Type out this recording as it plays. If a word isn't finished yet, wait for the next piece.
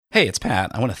Hey, it's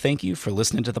Pat. I want to thank you for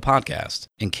listening to the podcast.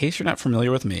 In case you're not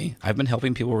familiar with me, I've been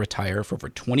helping people retire for over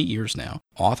 20 years now,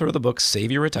 author of the book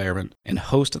Save Your Retirement, and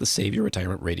host of the Save Your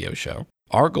Retirement radio show.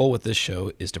 Our goal with this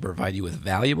show is to provide you with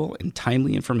valuable and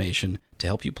timely information to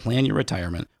help you plan your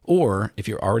retirement, or if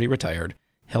you're already retired,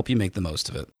 help you make the most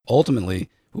of it. Ultimately,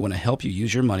 we want to help you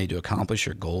use your money to accomplish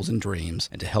your goals and dreams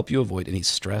and to help you avoid any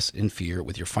stress and fear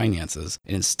with your finances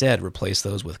and instead replace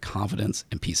those with confidence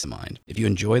and peace of mind. If you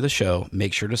enjoy the show,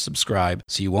 make sure to subscribe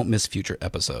so you won't miss future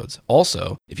episodes.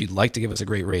 Also, if you'd like to give us a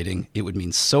great rating, it would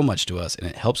mean so much to us and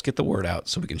it helps get the word out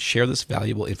so we can share this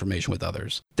valuable information with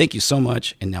others. Thank you so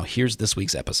much, and now here's this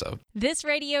week's episode. This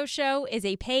radio show is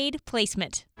a paid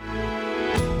placement.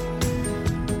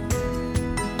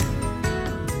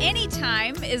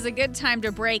 Anytime is a good time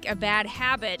to break a bad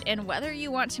habit, and whether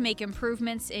you want to make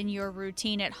improvements in your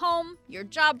routine at home, your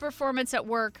job performance at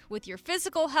work, with your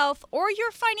physical health, or your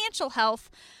financial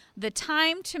health, the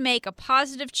time to make a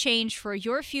positive change for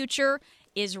your future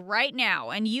is right now,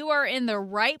 and you are in the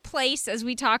right place as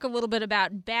we talk a little bit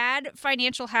about bad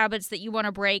financial habits that you want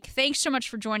to break. Thanks so much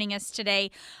for joining us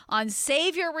today on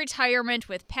Save Your Retirement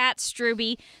with Pat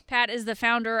Strube. Pat is the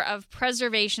founder of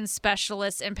Preservation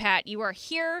Specialists, and Pat, you are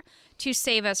here to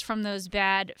save us from those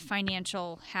bad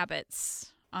financial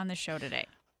habits on the show today.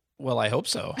 Well, I hope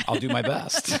so. I'll do my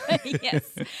best. Yes.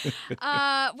 Here's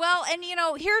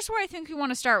where I think we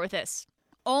want to start with this.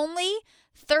 Only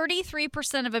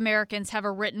 33% of Americans have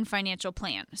a written financial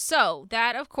plan. So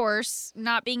that, of course,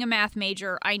 not being a math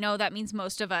major, I know that means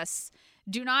most of us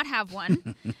do not have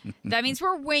one. That means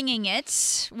we're winging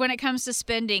it when it comes to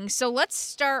spending. So let's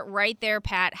start right there,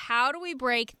 Pat. How do we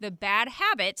break the bad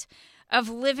habit of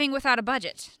living without a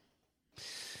budget?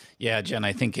 Yeah, Jen,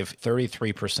 I think if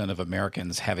 33% of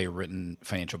Americans have a written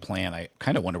financial plan, I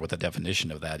kind of wonder what the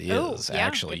definition of that is,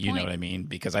 actually. You know what I mean?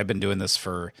 Because I've been doing this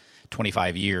for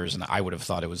 25 years, and I would have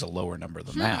thought it was a lower number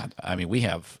than that. I mean, we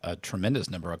have a tremendous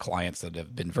number of clients that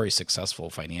have been very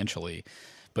successful financially,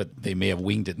 but they may have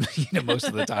winged it, most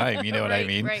of the time. You know what I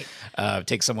mean? Right.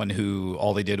 Take someone who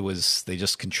all they did was they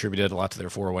just contributed a lot to their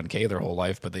 401k their whole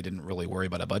life, but they didn't really worry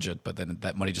about a budget. But then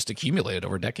that money just accumulated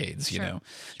over decades, you know?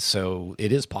 So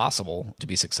it is possible to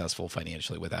be successful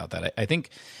financially without that. I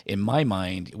think in my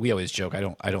mind, we always joke, I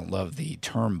don't love the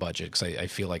term budget because I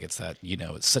feel like it's that,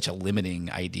 it's such a limiting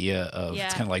idea of,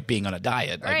 it's kind of like being on a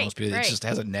diet. Like most people, it just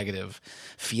has a negative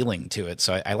feeling to it.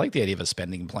 So I like the idea of a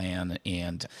spending plan.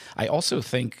 And I also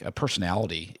think a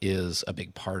personality is a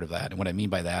big part of that. And what I mean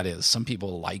by that is some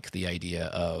people like the idea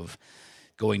of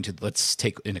going to, let's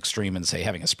take an extreme and say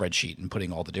having a spreadsheet and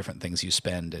putting all the different things you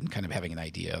spend and kind of having an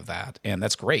idea of that. And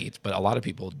that's great, but a lot of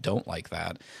people don't like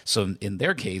that. So in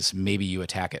their case, maybe you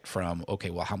attack it from, okay,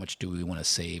 well, how much do we want to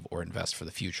save or invest for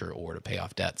the future or to pay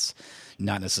off debts?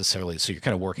 Not necessarily. So you're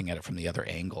kind of working at it from the other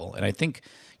angle. And I think,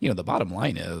 the bottom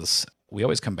line is, we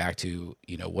always come back to,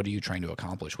 what are you trying to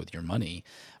accomplish with your money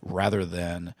rather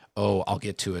than, I'll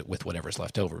get to it with whatever's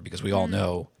left over, because we all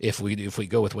know if we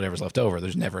go with whatever's left over,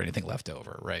 there's never anything left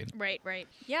over, right? Right.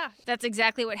 Yeah, that's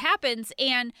exactly what happens.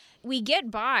 And we get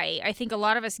by. I think a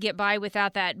lot of us get by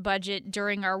without that budget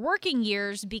during our working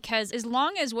years, because as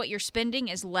long as what you're spending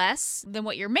is less than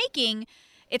what you're making,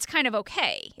 it's kind of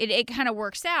okay. It kind of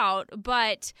works out.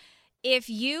 But if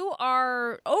you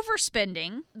are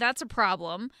overspending, that's a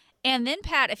problem. And then,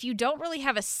 Pat, if you don't really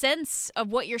have a sense of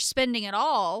what you're spending at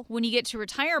all when you get to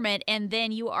retirement, and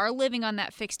then you are living on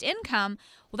that fixed income,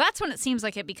 well, that's when it seems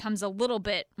like it becomes a little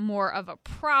bit more of a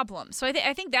problem. So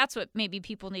I think that's what maybe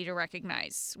people need to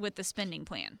recognize with the spending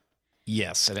plan.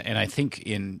 Yes, and I think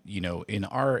in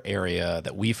our area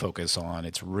that we focus on,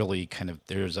 it's really kind of,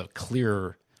 there's a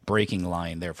clear breaking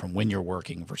line there from when you're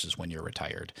working versus when you're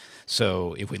retired.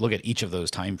 So if we look at each of those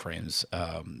timeframes,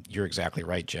 you're exactly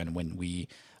right, Jen. When we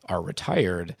are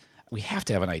retired, we have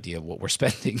to have an idea of what we're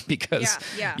spending, because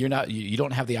you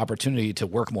don't have the opportunity to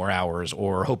work more hours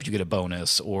or hope you get a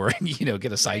bonus or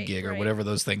get a side gig or whatever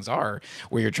those things are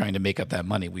where you're trying to make up that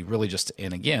money. We really just,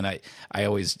 and again, I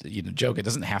always joke, it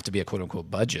doesn't have to be a quote unquote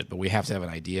budget, but we have to have an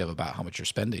idea about how much you're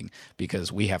spending,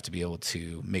 because we have to be able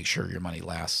to make sure your money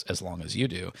lasts as long as you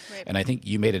do. Right. And I think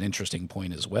you made an interesting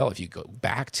point as well. If you go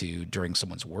back to during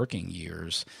someone's working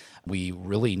years, we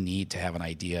really need to have an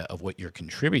idea of what you're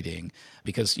contributing,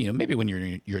 because maybe when you're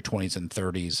in your 20s and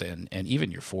 30s and even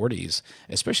your 40s,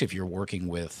 especially if you're working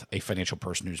with a financial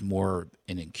person who's more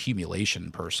an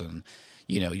accumulation person,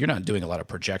 you're not doing a lot of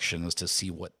projections to see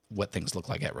what things look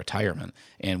like at retirement.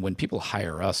 And when people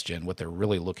hire us, Jen, what they're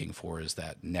really looking for is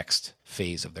that next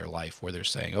phase of their life where they're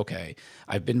saying, okay,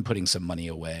 I've been putting some money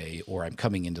away, or I'm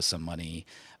coming into some money.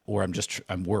 or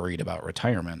I'm worried about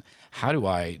retirement, how do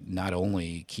I not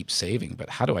only keep saving, but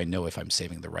how do I know if I'm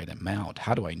saving the right amount?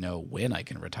 How do I know when I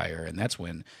can retire? And that's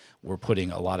when we're putting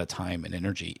a lot of time and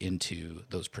energy into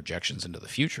those projections into the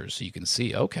future. So you can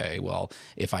see, okay, well,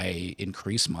 if I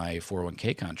increase my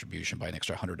 401k contribution by an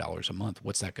extra $100 a month,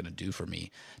 what's that going to do for me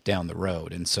down the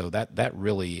road? And so that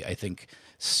really, I think,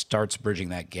 starts bridging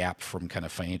that gap from kind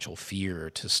of financial fear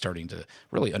to starting to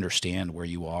really understand where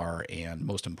you are, and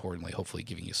most importantly, hopefully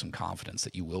giving you some confidence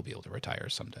that you will be able to retire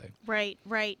someday. Right,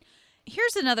 right.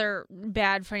 Here's another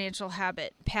bad financial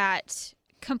habit, Pat: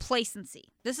 complacency.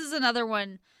 This is another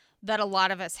one that a lot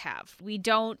of us have. We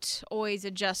don't always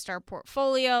adjust our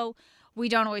portfolio. We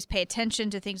don't always pay attention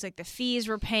to things like the fees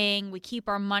we're paying. We keep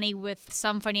our money with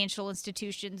some financial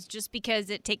institutions just because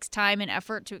it takes time and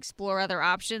effort to explore other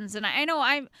options. And I know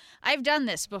I've done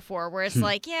this before, where it's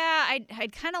like, yeah,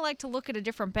 I'd kind of like to look at a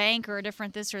different bank or a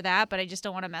different this or that, but I just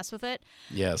don't want to mess with it.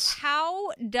 Yes.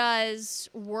 How does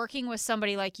working with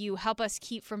somebody like you help us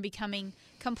keep from becoming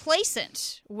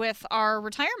complacent with our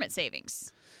retirement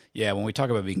savings? Yeah, when we talk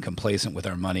about being complacent with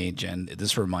our money, Jen,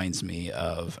 this reminds me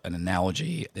of an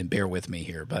analogy, and bear with me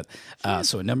here. But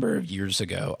so a number of years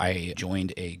ago, I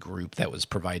joined a group that was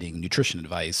providing nutrition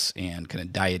advice and kind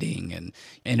of dieting and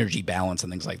energy balance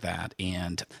and things like that.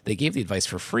 And they gave the advice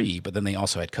for free, but then they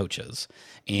also had coaches.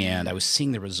 And I was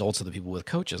seeing the results of the people with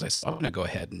coaches. I said, I'm going to go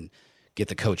ahead and get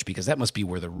the coach, because that must be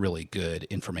where the really good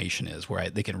information is, where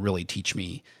they can really teach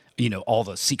me all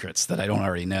the secrets that I don't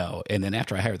already know. And then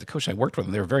after I hired the coach, I worked with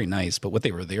them. They were very nice, but what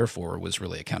they were there for was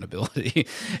really accountability.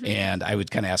 And I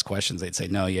would kind of ask questions. They'd say,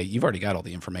 no, yeah, you've already got all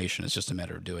the information. It's just a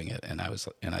matter of doing it. And I was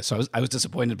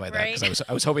disappointed by that, because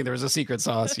I was hoping there was a secret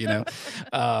sauce,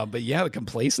 but yeah, the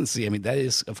complacency, I mean, that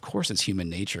is, of course, it's human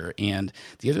nature. And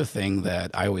the other thing that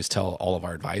I always tell all of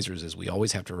our advisors is we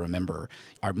always have to remember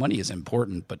our money is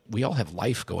important, but we all have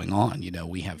life going on.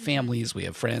 We have families, we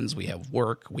have friends, we have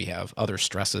work, we have other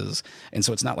stresses. And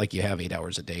so it's not like you have 8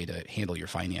 hours a day to handle your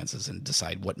finances and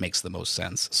decide what makes the most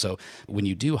sense. So when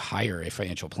you do hire a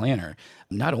financial planner,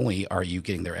 not only are you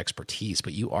getting their expertise,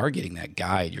 but you are getting that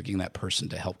guide. You're getting that person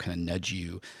to help kind of nudge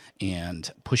you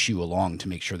and push you along to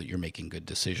make sure that you're making good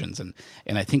decisions. And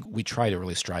I think we try to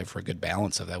really strive for a good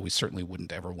balance of that. We certainly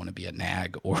wouldn't ever want to be a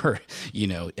nag or,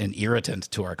 an irritant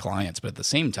to our clients. But at the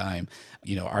same time,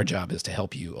 our job is to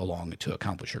help you along to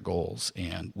accomplish your goals.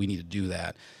 And we need to do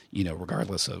that,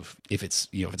 regardless of if it's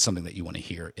something that you want to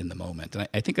hear in the moment. And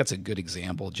I think that's a good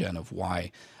example, Jen, of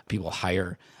why people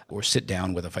hire or sit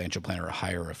down with a financial planner or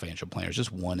hire a financial planner. It's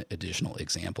just one additional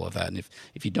example of that. And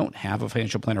if you don't have a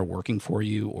financial planner working for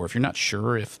you, or if you're not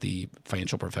sure if the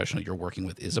financial professional you're working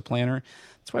with is a planner,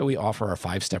 that's why we offer our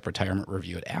 5-step retirement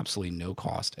review at absolutely no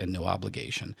cost and no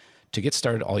obligation. To get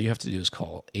started, all you have to do is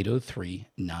call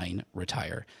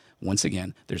 803-9-RETIRE. Once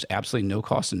again, there's absolutely no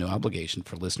cost and no obligation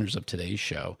for listeners of today's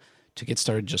show. To get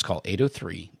started, just call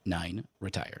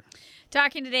 803-9-RETIRE.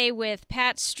 Talking today with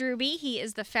Pat Strube. He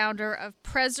is the founder of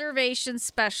Preservation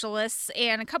Specialists,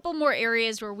 and a couple more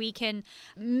areas where we can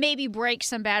maybe break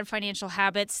some bad financial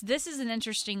habits. This is an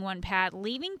interesting one, Pat.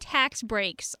 Leaving tax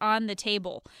breaks on the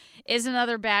table is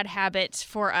another bad habit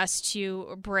for us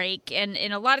to break. And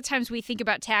a lot of times we think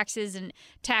about taxes and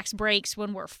tax breaks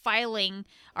when we're filing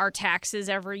our taxes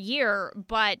every year,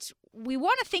 but we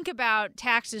want to think about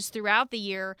taxes throughout the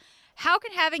year. How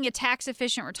can having a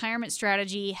tax-efficient retirement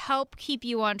strategy help keep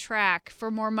you on track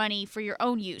for more money for your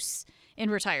own use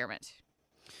in retirement?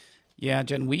 Yeah,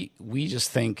 Jen, we just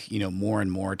think, more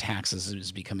and more taxes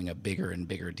is becoming a bigger and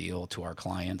bigger deal to our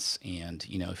clients. And,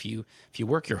 if you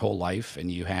work your whole life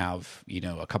and you have,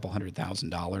 a couple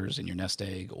 $100,000 in your nest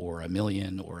egg, or $1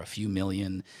 million or a few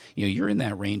million, you're in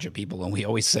that range of people. And we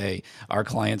always say our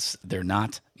clients, they're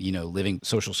not, living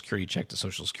Social Security check to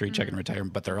Social Security check in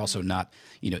retirement, but they're also not,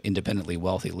 independently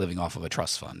wealthy living off of a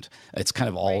trust fund. It's kind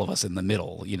of all of us in the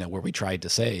middle, where we tried to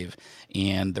save.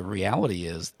 And the reality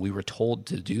is we were told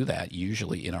to do that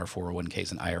usually in our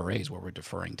 401ks and IRAs, where we're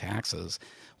deferring taxes.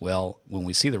 Well, when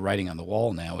we see the writing on the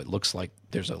wall now, it looks like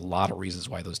there's a lot of reasons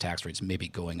why those tax rates may be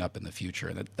going up in the future.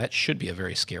 And that should be a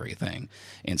very scary thing.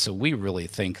 And so we really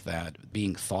think that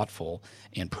being thoughtful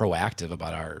and proactive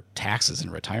about our taxes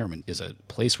in retirement is a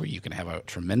place where you can have a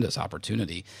tremendous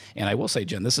opportunity. And I will say,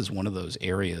 Jen, this is one of those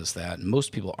areas that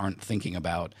most people aren't thinking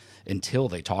about until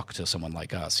they talk to someone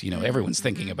like us. Everyone's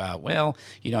thinking about, well,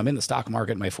 I'm in the stock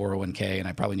market in my 401k, and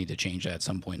I probably need to change that at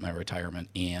some point in my retirement.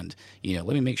 And, let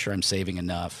me make sure I'm saving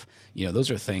enough.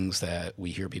 Those are things that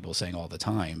we hear people saying all the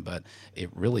time, but it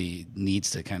really needs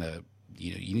to kind of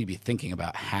you need to be thinking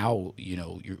about how,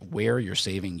 where you're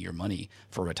saving your money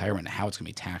for retirement and how it's going to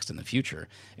be taxed in the future.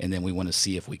 And then we want to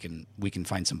see if we can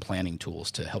find some planning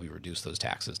tools to help you reduce those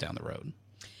taxes down the road.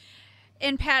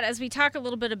 And Pat, as we talk a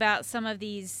little bit about some of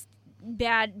these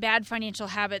bad financial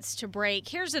habits to break,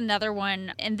 here's another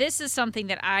one. And this is something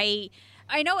that I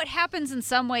know it happens in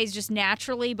some ways just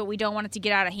naturally, but we don't want it to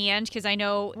get out of hand, because I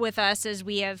know with us, as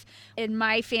we have in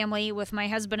my family with my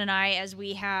husband and I, as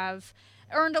we have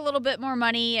earned a little bit more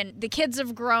money and the kids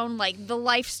have grown, like the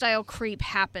lifestyle creep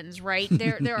happens, right?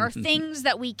 There are things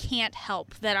that we can't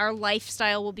help, that our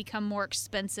lifestyle will become more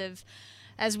expensive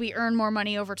as we earn more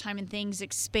money over time and things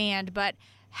expand. But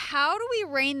how do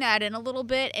we rein that in a little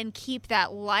bit and keep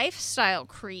that lifestyle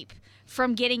creep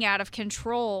from getting out of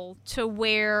control to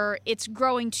where it's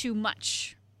growing too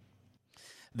much?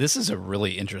 This is a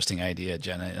really interesting idea,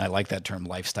 Jenna, and I like that term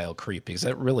lifestyle creep, because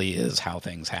that really is how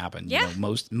things happen. Yeah.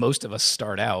 Most of us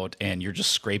start out and you're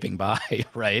just scraping by,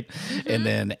 right? Mm-hmm. And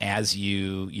then as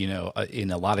you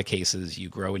in a lot of cases, you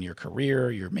grow in your career,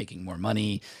 you're making more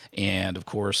money, and of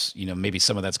course, maybe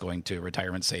some of that's going to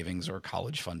retirement savings or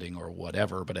college funding or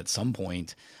whatever, but at some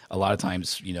point, a lot of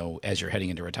times, as you're heading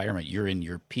into retirement, you're in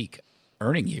your peak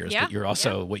earning years, but you're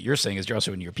also, what you're saying is you're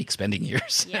also in your peak spending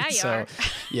years. Yeah, you so, are.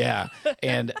 Yeah.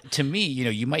 And to me,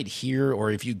 you might hear,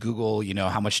 or if you Google,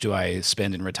 how much do I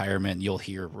spend in retirement, you'll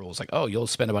hear rules like, oh, you'll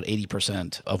spend about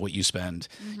 80% of what you spend,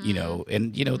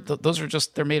 and, those are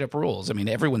just, they're made up rules. I mean,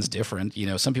 everyone's different.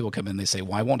 Some people come in, they say,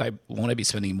 why won't I be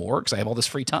spending more? Because I have all this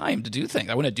free time to do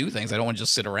things. I want to do things. I don't want to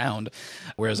just sit around.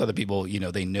 Whereas other people,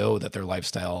 they know that their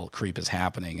lifestyle creep is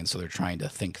happening. And so they're trying to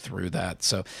think through that.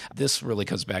 So this really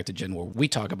comes back to, Jen, where we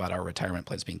talk about our retirement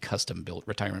plans being custom built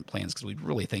retirement plans, because we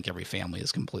really think every family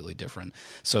is completely different.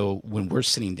 So when we're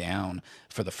sitting down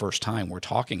for the first time, we're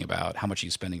talking about how much are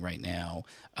you spending right now?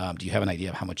 Do you have an idea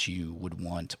of how much you would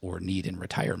want or need in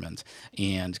retirement?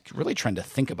 And really trying to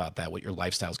think about that, what your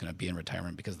lifestyle is going to be in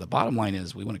retirement, because the bottom line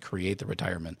is we want to create the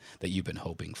retirement that you've been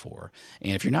hoping for.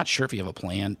 And if you're not sure if you have a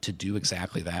plan to do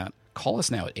exactly that, call us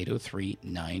now at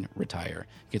 803-9-RETIRE.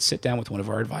 You can sit down with one of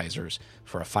our advisors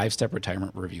for a 5-step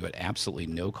retirement review at absolutely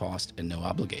no cost and no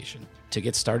obligation. To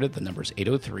get started, the number is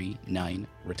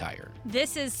 803-9-RETIRE.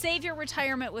 This is Save Your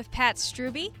Retirement with Pat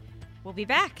Strube. We'll be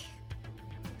back.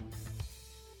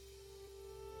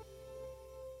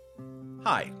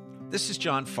 Hi, this is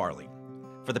John Farley.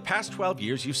 For the past 12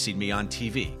 years, you've seen me on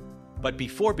TV. But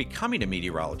before becoming a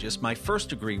meteorologist, my first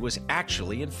degree was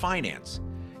actually in finance.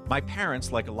 My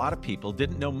parents, like a lot of people,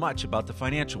 didn't know much about the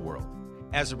financial world.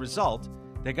 As a result,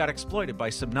 they got exploited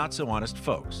by some not-so-honest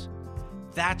folks.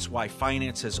 That's why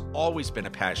finance has always been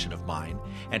a passion of mine,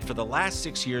 and for the last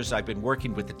 6 years, I've been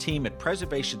working with the team at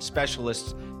Preservation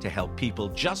Specialists to help people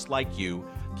just like you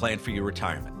plan for your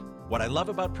retirement. What I love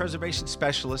about Preservation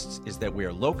Specialists is that we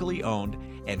are locally owned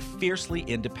and fiercely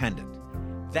independent.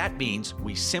 That means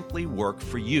we simply work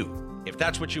for you. If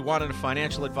that's what you want in a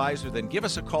financial advisor, then give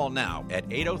us a call now at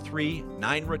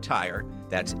 803-9-RETIRE.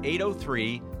 That's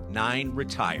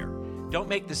 803-9-RETIRE. Don't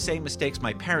make the same mistakes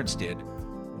my parents did.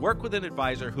 Work with an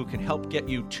advisor who can help get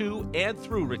you to and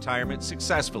through retirement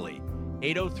successfully.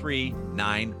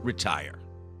 803-9-RETIRE.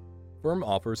 Firm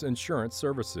offers insurance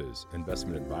services.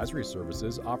 Investment advisory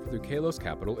services offered through Kalos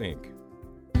Capital, Inc.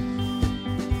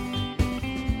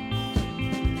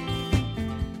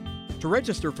 To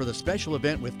register for the special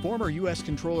event with former U.S.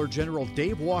 Comptroller General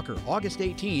Dave Walker, August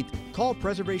 18th, call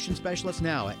Preservation Specialists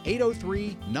now at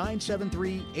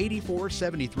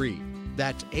 803-973-8473.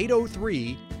 That's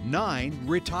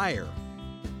 803-9-RETIRE.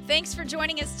 Thanks for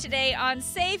joining us today on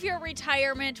Save Your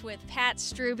Retirement with Pat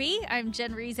Strube. I'm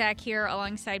Jen Rezac here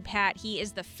alongside Pat. He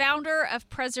is the founder of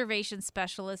Preservation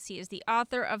Specialists. He is the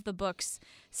author of the books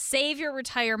Save Your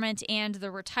Retirement and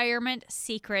The Retirement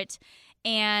Secret.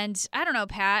 And I don't know,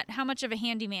 Pat, how much of a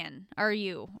handyman are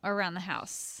you around the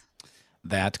house?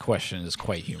 That question is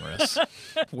quite humorous.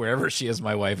 Wherever she is,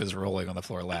 my wife is rolling on the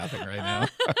floor laughing right now.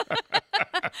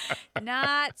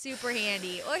 Not super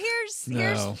handy. Well, here's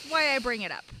why I bring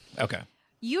it up. Okay.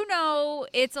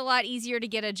 It's a lot easier to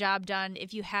get a job done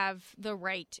if you have the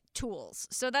right tools.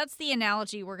 So that's the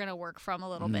analogy we're going to work from a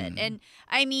little bit. And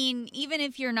I mean, even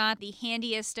if you're not the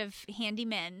handiest of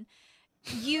handymen,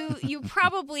 you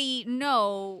probably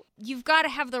know you've got to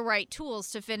have the right tools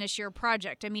to finish your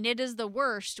project. I mean, it is the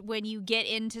worst when you get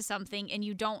into something and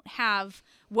you don't have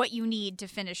what you need to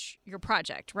finish your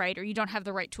project, right? Or you don't have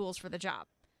the right tools for the job.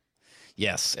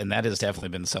 Yes, and that has definitely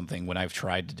been something when I've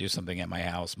tried to do something at my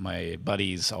house. My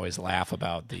buddies always laugh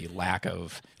about the lack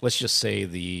of, let's just say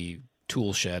the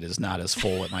tool shed is not as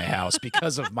full at my house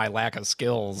because of my lack of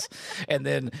skills. And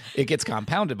then it gets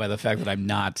compounded by the fact that I'm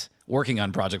not working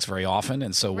on projects very often.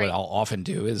 And so what Right. I'll often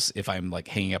do is if I'm like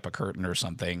hanging up a curtain or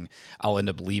something, I'll end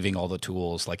up leaving all the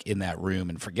tools like in that room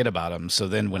and forget about them. So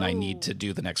then when I need to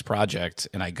do the next project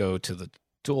and I go to the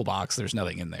toolbox, there's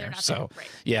nothing in there. not So there. Right.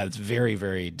 yeah, it's very,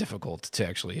 very difficult to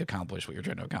actually accomplish what you're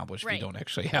trying to accomplish if Right. you don't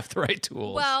actually have the right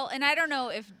tools. Well, and I don't know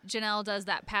if Janelle does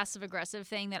that passive aggressive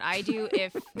thing that I do.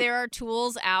 If there are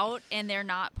tools out and they're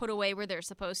not put away where they're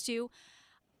supposed to,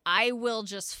 I will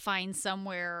just find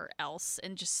somewhere else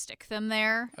and just stick them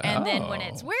there. And then when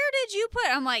it's, Oh. where did you put?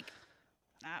 I'm like,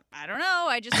 I don't know.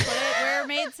 I just put it where it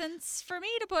made sense for me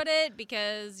to put it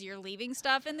because you're leaving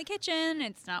stuff in the kitchen.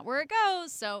 It's not where it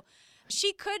goes. So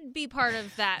she could be part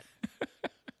of that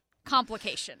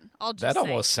complication. I'll just that say.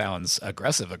 almost sounds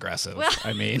aggressive. Well,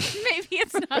 I mean, maybe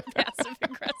it's not passive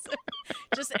aggressive,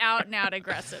 just out and out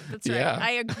aggressive. That's right. Yeah.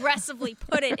 I aggressively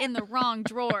put it in the wrong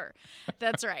drawer.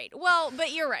 That's right. Well,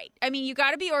 but you're right. I mean, you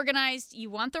got to be organized. You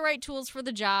want the right tools for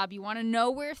the job. You want to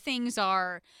know where things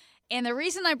are. And the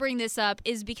reason I bring this up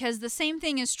is because the same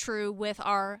thing is true with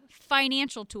our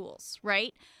financial tools,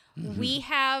 right? We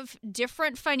have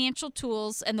different financial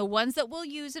tools, and the ones that we'll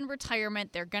use in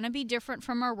retirement, they're going to be different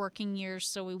from our working years.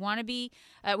 So we want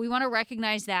to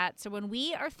recognize that. So when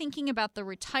we are thinking about the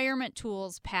retirement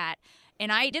tools, Pat,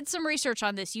 and I did some research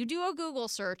on this, you do a Google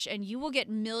search and you will get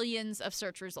millions of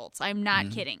search results. I'm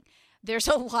not kidding. There's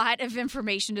a lot of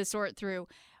information to sort through.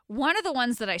 One of the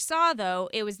ones that I saw, though,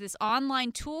 it was this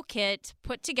online toolkit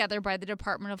put together by the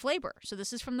Department of Labor. So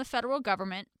this is from the federal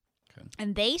government.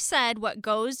 And they said what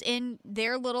goes in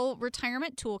their little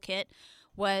retirement toolkit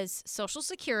was Social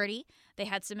Security. They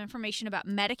had some information about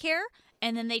Medicare,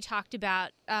 and then they talked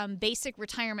about basic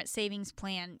retirement savings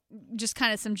plan, just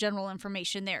kind of some general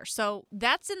information there. So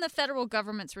that's in the federal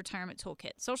government's retirement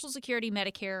toolkit. Social Security,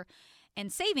 Medicare,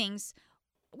 and savings.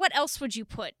 What else would you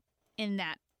put in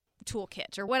that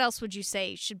toolkit, or what else would you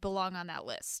say should belong on that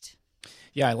list?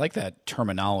 yeah, I like that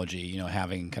terminology,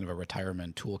 having kind of a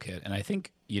retirement toolkit. And I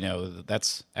think,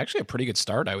 that's actually a pretty good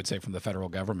start, I would say, from the federal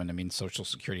government. I mean, Social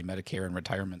Security, Medicare, and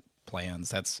retirement plans,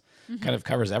 that's kind of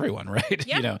covers everyone, right?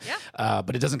 Yeah,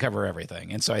 But it doesn't cover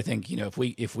everything. And so I think,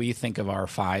 if we think of our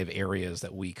 5 areas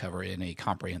that we cover in a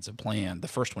comprehensive plan, the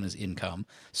first one is income.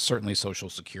 Certainly Social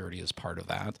Security is part of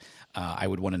that. I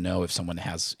would want to know if someone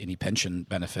has any pension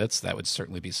benefits. That would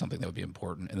certainly be something that would be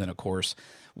important. And then, of course,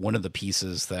 one of the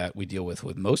pieces that we deal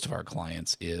with most of our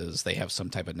clients is they have some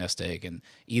type of nest egg, and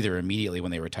either immediately when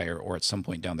they retire or at some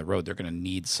point down the road, they're going to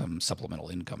need some supplemental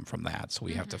income from that. So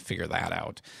we have to figure that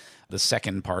out. The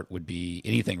second part would be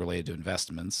anything related to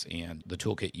investments, and the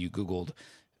toolkit you Googled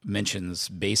mentions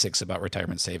basics about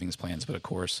retirement savings plans, but of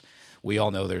course, we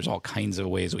all know there's all kinds of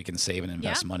ways we can save and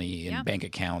invest money in bank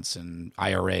accounts and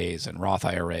IRAs and Roth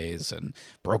IRAs and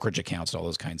brokerage accounts and all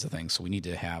those kinds of things. So we need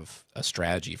to have a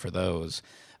strategy for those.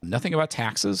 Nothing about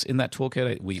taxes in that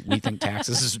toolkit. We think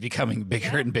taxes is becoming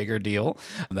bigger and bigger deal.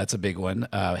 That's a big one.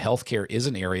 Healthcare is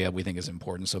an area we think is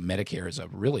important. So Medicare is a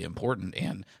really important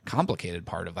and complicated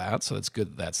part of that. So it's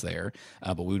good that that's there.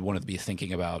 But we would want to be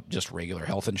thinking about just regular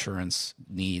health insurance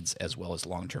needs as well as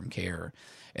long-term care.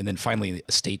 And then finally, the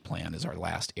estate plan is our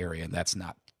last area, and that's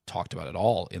not talked about at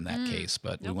all in that case,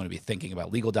 but we want to be thinking about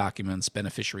legal documents,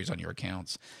 beneficiaries on your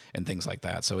accounts, and things like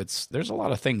that. So there's a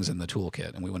lot of things in the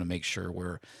toolkit, and we want to make sure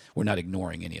we're not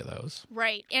ignoring any of those.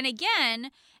 Right. And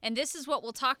again, and this is what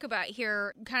we'll talk about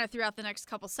here kind of throughout the next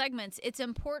couple segments, it's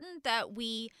important that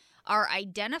we are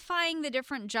identifying the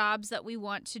different jobs that we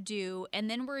want to do, and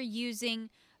then we're using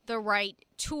the right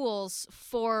tools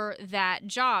for that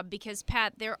job. Because,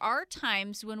 Pat, there are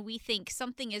times when we think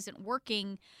something isn't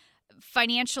working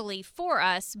financially for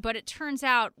us, but it turns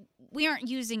out we aren't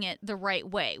using it the right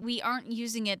way. We aren't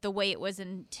using it the way it was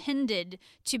intended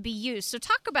to be used. So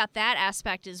talk about that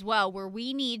aspect as well, where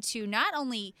we need to not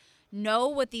only know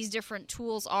what these different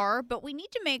tools are, but we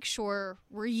need to make sure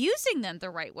we're using them the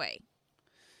right way.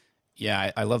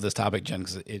 Yeah, I love this topic, Jen,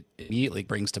 because it immediately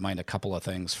brings to mind a couple of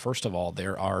things. First of all,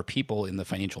 there are people in the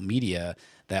financial media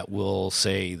that will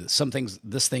say that some things,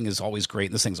 this thing is always great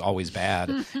and this thing's always bad.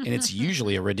 And it's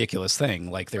usually a ridiculous thing.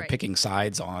 Like they're picking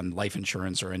sides on life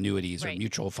insurance or annuities or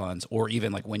mutual funds, or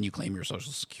even like when you claim your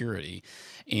Social Security.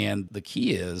 And the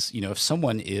key is, if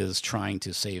someone is trying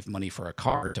to save money for a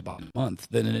car to buy a month,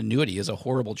 then an annuity is a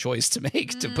horrible choice to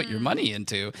make to put your money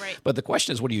into. Right. But the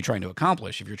question is, what are you trying to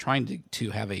accomplish? If you're trying to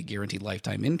have a guaranteed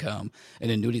lifetime income, an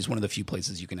annuity is one of the few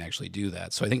places you can actually do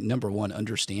that. So I think number one,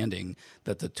 understanding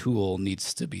that the tool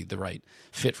needs to be the right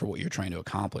fit for what you're trying to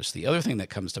accomplish. The other thing that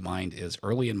comes to mind is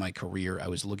early in my career, I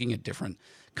was looking at different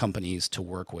companies to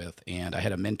work with, and I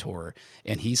had a mentor,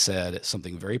 and he said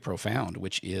something very profound,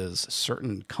 which is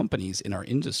certain companies in our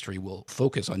industry will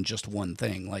focus on just one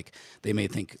thing. Like they may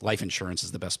think life insurance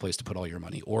is the best place to put all your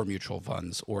money, or mutual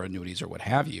funds, or annuities, or what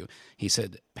have you. He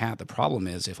said, Pat, the problem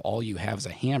is if all you have is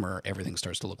a hammer, everything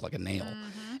starts to look like a nail.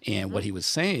 And what he was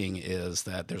saying is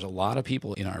that there's a lot of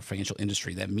people in our financial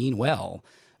industry that mean well,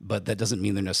 but that doesn't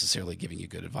mean they're necessarily giving you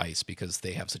good advice because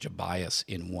they have such a bias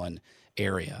in one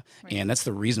area. Right. And that's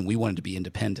the reason we wanted to be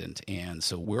independent. And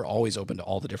so we're always open to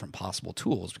all the different possible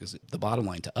tools, because the bottom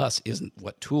line to us isn't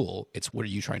what tool, it's what are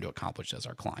you trying to accomplish as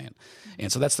our client. And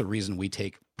so that's the reason we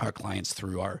take our clients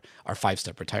through our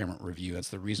 5-step retirement review. That's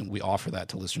the reason we offer that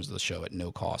to listeners of the show at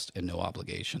no cost and no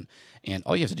obligation. And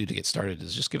all you have to do to get started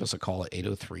is just give us a call at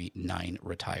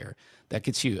 803-9-RETIRE. That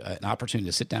gets you an opportunity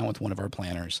to sit down with one of our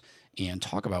planners and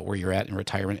talk about where you're at in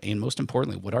retirement. And most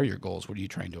importantly, what are your goals? What are you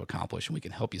trying to accomplish? And we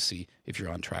can help you see if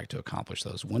you're on track to accomplish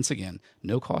those. Once again,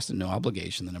 no cost and no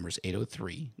obligation. The number is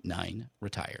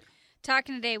 803-9-RETIRE.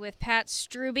 Talking today with Pat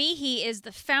Strube. He is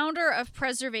the founder of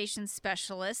Preservation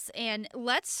Specialists. And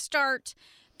let's start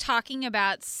talking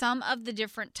about some of the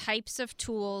different types of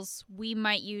tools we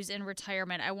might use in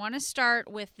retirement. I want to start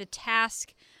with the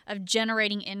task of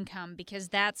generating income, because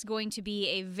that's going to be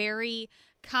a very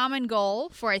common goal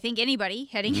for, I think, anybody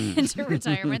heading into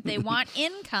retirement. They want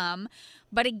income,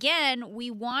 but again,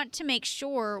 we want to make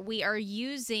sure we are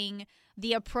using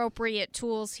the appropriate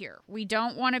tools here. We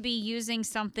don't want to be using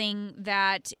something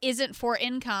that isn't for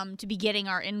income to be getting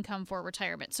our income for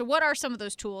retirement. So what are some of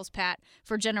those tools, Pat,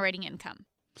 for generating income?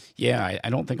 Yeah, I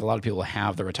don't think a lot of people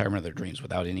have the retirement of their dreams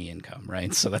without any income,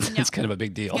 right? So that's kind of a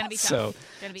big deal. It's gonna be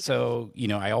tough. So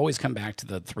I always come back to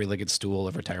the three-legged stool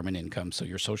of retirement income. So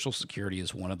your Social Security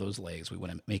is one of those legs. We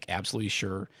want to make absolutely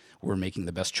sure we're making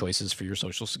the best choices for your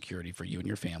Social Security for you and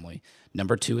your family.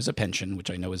 Number 2 is a pension, which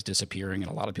I know is disappearing,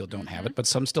 and a lot of people don't have it, but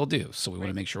some still do. So we want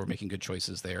to make sure we're making good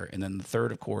choices there. And then the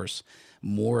third, of course,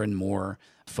 more and more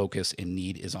focus and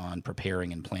need is on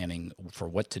preparing and planning for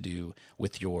what to do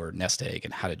with your nest egg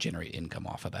and how to generate income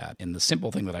off of that. And the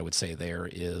simple thing that I would say there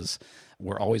is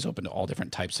we're always open to all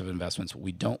different types of investments. What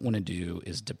we don't want to do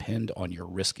is depend on your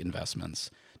risk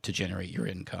investments to generate your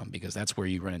income, because that's where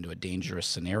you run into a dangerous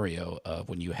scenario of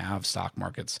when you have stock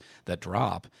markets that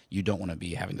drop, you don't want to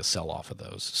be having to sell off of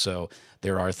those. So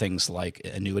there are things like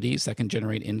annuities that can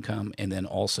generate income, and then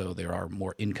also there are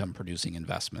more income producing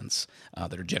investments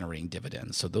that are generating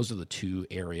dividends. So those are the two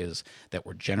areas that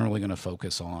we're generally going to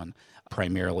focus on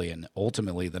primarily, and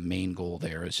ultimately the main goal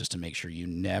there is just to make sure you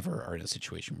never are in a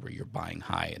situation where you're buying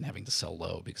high and having to sell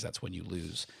low, because that's when you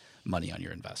lose money on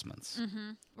your investments.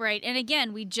 Right. And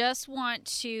again, we just want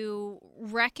to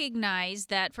recognize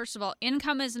that, first of all,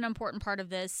 income is an important part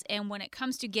of this. And when it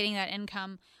comes to getting that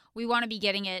income, we want to be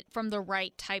getting it from the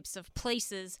right types of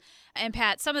places. And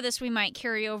Pat, some of this we might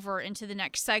carry over into the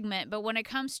next segment, but when it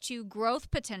comes to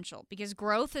growth potential, because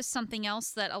growth is something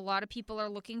else that a lot of people are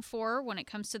looking for when it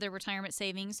comes to their retirement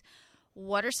savings,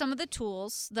 what are some of the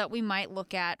tools that we might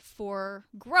look at for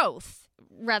growth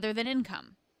rather than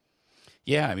income?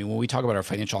 Yeah, I mean, when we talk about our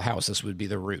financial house, this would be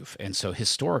the roof. And so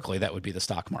historically, that would be the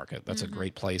stock market. That's a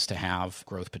great place to have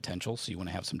growth potential. So you want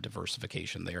to have some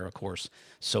diversification there. Of course,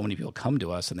 so many people come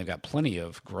to us and they've got plenty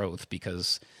of growth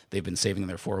because they've been saving in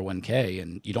their 401k,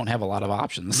 and you don't have a lot of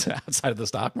options outside of the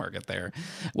stock market there.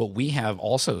 Well, we have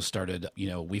also started,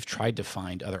 we've tried to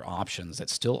find other options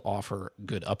that still offer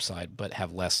good upside, but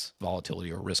have less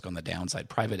volatility or risk on the downside.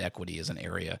 Private equity is an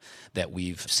area that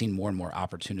we've seen more and more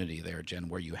opportunity there, Jen,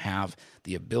 where you have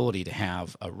the ability to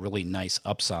have a really nice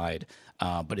upside,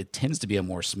 but it tends to be a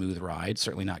more smooth ride,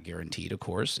 certainly not guaranteed, of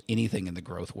course. Anything in the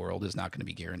growth world is not going to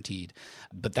be guaranteed.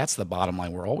 But that's the bottom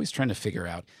line. We're always trying to figure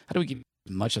out how do we give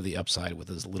much of the upside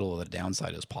with as little of the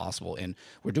downside as possible. And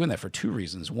we're doing that for two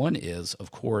reasons. One is,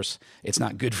 of course, it's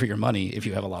not good for your money if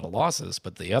you have a lot of losses.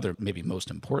 But the other, maybe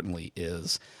most importantly,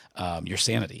 is your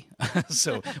sanity.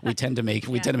 So we tend to make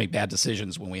bad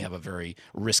decisions when we have a very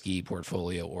risky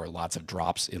portfolio or lots of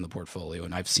drops in the portfolio.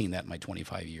 And I've seen that in my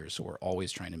 25 years. So we're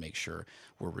always trying to make sure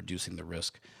we're reducing the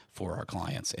risk for our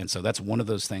clients. And so that's one of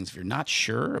those things. If you're not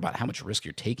sure about how much risk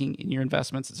you're taking in your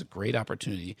investments, it's a great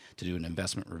opportunity to do an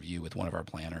investment review with one of our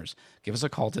planners. Give us a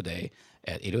call today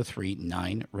at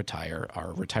 803-9-RETIRE.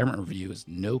 Our retirement review is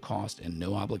no cost and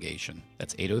no obligation.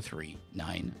 That's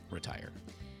 803-9-RETIRE.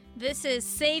 This is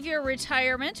Save Your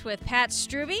Retirement with Pat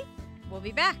Strube. We'll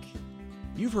be back.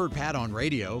 You've heard Pat on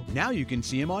radio. Now you can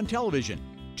see him on television.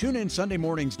 Tune in Sunday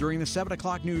mornings during the 7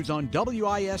 o'clock news on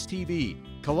WIS-TV,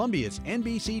 Columbia's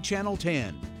NBC Channel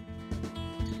 10.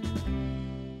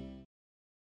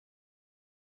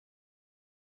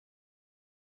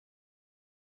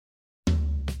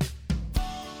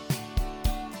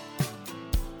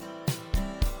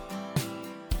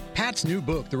 Pat's new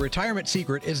book, The Retirement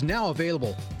Secret, is now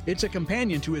available. It's a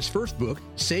companion to his first book,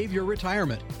 Save Your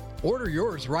Retirement. Order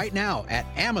yours right now at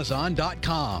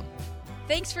Amazon.com.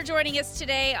 Thanks for joining us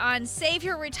today on Save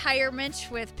Your Retirement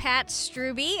with Pat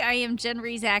Strube. I am Jen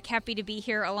Rezac, happy to be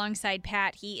here alongside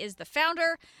Pat. He is the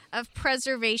founder of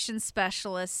Preservation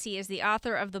Specialists. He is the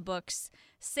author of the books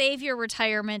Save Your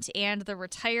Retirement and The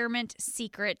Retirement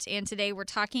Secret. And today we're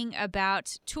talking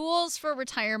about tools for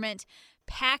retirement,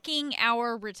 packing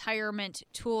our retirement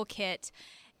toolkit.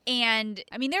 And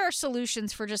I mean, there are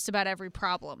solutions for just about every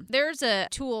problem. There's a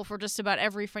tool for just about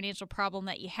every financial problem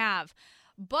that you have.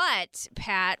 But,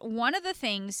 Pat, one of the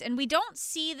things, and we don't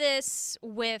see this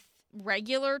with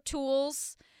regular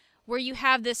tools where you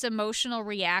have this emotional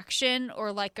reaction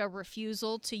or like a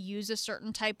refusal to use a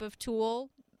certain type of tool.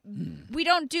 We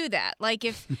don't do that. Like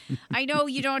if I know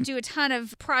you don't do a ton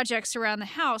of projects around the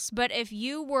house, but if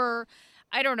you were,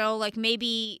 I don't know, like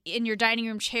maybe in your dining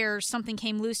room chair, something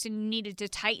came loose and you needed to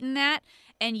tighten that,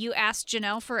 and you asked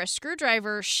Janelle for a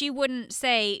screwdriver, she wouldn't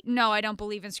say, no, I don't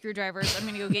believe in screwdrivers. I'm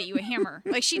going to go get you a hammer.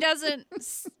 Like she doesn't,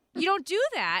 you don't do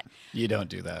that. You don't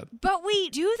do that. But we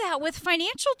do that with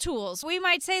financial tools. We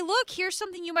might say, look, here's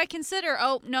something you might consider.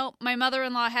 Oh, no, my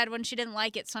mother-in-law had one. She didn't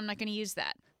like it, so I'm not going to use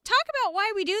that. Talk about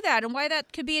why we do that and why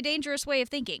that could be a dangerous way of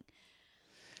thinking.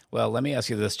 Well, let me ask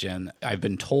you this, Jen. I've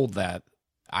been told that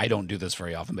I don't do this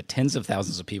very often, but tens of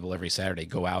thousands of people every Saturday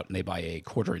go out and they buy a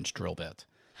 1/4-inch drill bit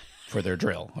for their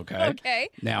drill, okay? Okay.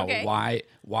 Now, okay.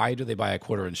 why do they buy a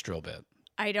 1/4-inch drill bit?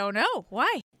 I don't know.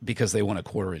 Why? Because they want a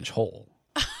 1/4-inch hole,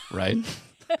 right?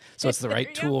 So it's the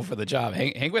right tool for the job.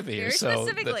 Hang with me here. Very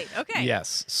specifically. Okay.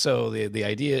 Yes. So the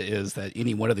idea is that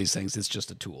any one of these things is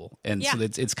just a tool. And so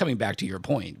it's coming back to your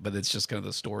point, but it's just kind of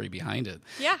the story behind it.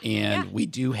 Yeah. And we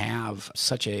do have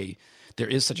there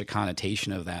is such a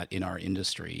connotation of that in our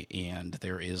industry, and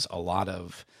there is a lot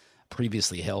of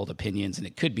previously held opinions, and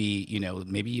it could be,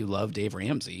 maybe you love Dave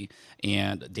Ramsey,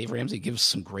 and Dave Ramsey gives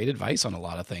some great advice on a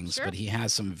lot of things, but he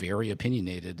has some very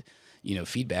opinionated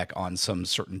feedback on some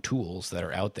certain tools that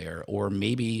are out there. Or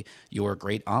maybe your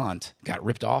great aunt got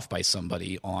ripped off by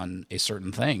somebody on a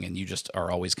certain thing, and you just are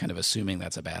always kind of assuming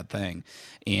that's a bad thing.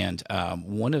 And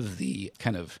one of the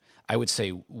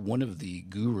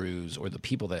gurus or the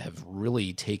people that have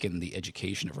really taken the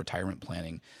education of retirement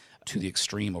planning to the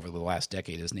extreme over the last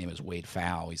decade. His name is Wade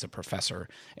Pfau. He's a professor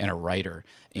and a writer,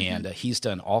 and he's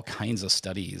done all kinds of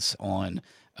studies on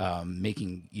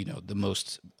making the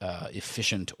most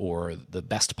efficient or the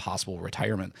best possible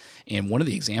retirement. And one of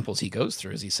the examples he goes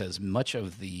through is he says much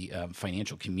of the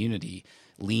financial community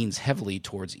leans heavily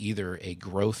towards either a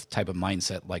growth type of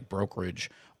mindset like brokerage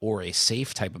or a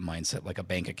safe type of mindset like a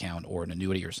bank account or an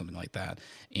annuity or something like that.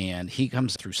 And he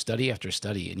comes through study after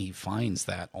study, and he finds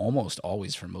that almost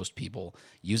always for most people,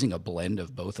 using a blend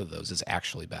of both of those is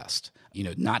actually best.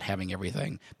 Not having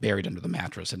everything buried under the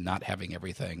mattress and not having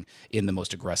everything in the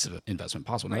most aggressive investment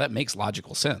possible. Now, that makes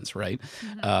logical sense, right?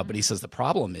 But he says the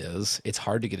problem is it's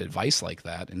hard to get advice like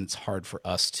that, and it's hard for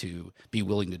us to be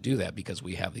willing to do that because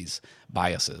we have these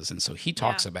biases. And so he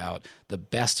talks about the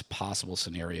best possible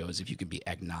scenario is if you can be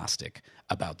agnostic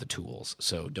about the tools.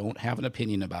 So don't have an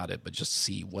opinion about it, but just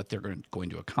see what they're going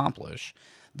to accomplish.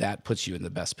 That puts you in the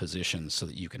best position so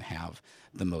that you can have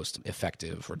the most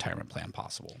effective retirement plan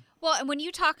possible. Well, and when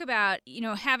you talk about,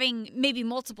 having maybe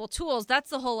multiple tools, that's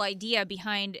the whole idea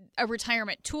behind a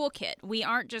retirement toolkit. We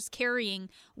aren't just carrying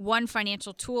one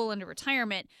financial tool into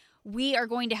retirement. We are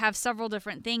going to have several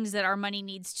different things that our money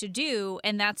needs to do,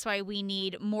 and that's why we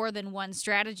need more than one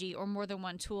strategy or more than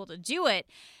one tool to do it.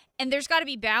 And there's got to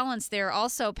be balance there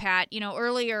also, Pat.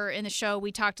 Earlier in the show,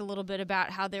 we talked a little bit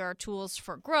about how there are tools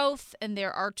for growth and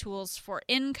there are tools for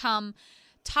income.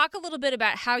 Talk a little bit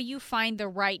about how you find the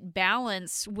right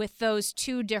balance with those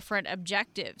two different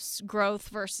objectives, growth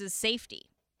versus safety.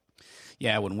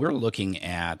 Yeah, when we're looking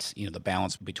at, the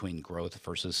balance between growth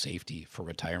versus safety for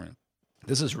retirement,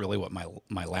 this is really what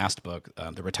my last book,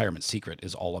 The Retirement Secret,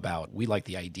 is all about. We like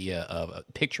the idea of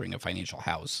picturing a financial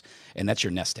house, and that's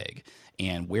your nest egg.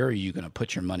 And where are you going to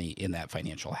put your money in that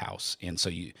financial house? And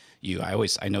so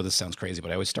I know this sounds crazy,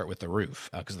 but I always start with the roof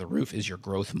because the roof is your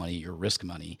growth money, your risk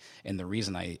money. And the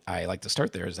reason I like to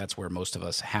start there is that's where most of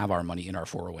us have our money in our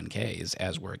 401ks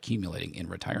as we're accumulating in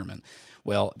retirement.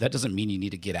 Well, that doesn't mean you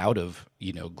need to get out of,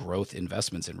 growth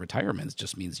investments in retirement. It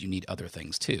just means you need other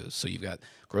things too. So you've got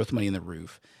growth money in the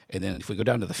roof. And then if we go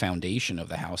down to the foundation of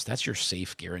the house, that's your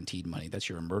safe guaranteed money. That's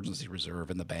your emergency reserve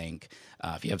in the bank.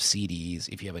 If you have CDs,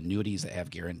 if you have annuities that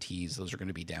have guarantees, those are going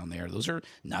to be down there. Those are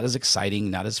not as exciting,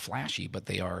 not as flashy, but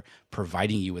they are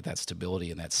providing you with that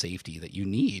stability and that safety that you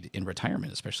need in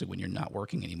retirement, especially when you're not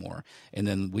working anymore. And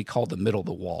then we call the middle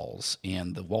the walls.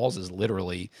 And the walls is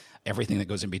literally everything that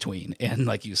goes in between. And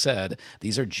like you said,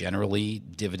 these are generally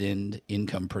dividend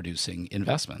income producing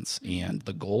investments. And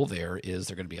the goal there is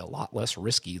they're going to be a lot less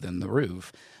risky than the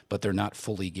roof, but they're not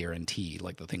fully guaranteed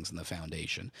like the things in the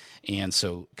foundation. And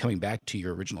so coming back to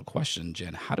your original question,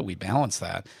 Jen, how do we balance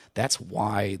that? That's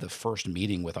why the first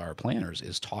meeting with our planners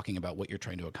is talking about what you're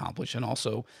trying to accomplish and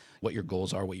also what your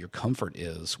goals are, what your comfort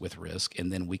is with risk.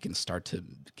 And then we can start to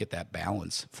get that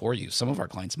balance for you. Some of our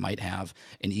clients might have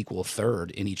an equal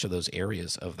third in each of those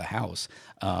areas of the house.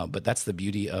 But that's the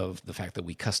beauty of the fact that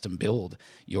we custom build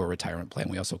your retirement plan.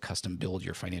 We also custom build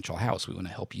your financial house. We want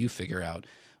to help you figure out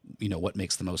what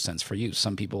makes the most sense for you.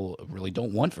 Some people really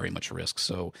don't want very much risk.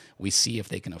 So we see if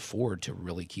they can afford to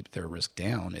really keep their risk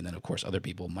down. And then of course, other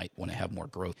people might want to have more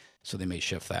growth. So they may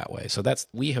shift that way. So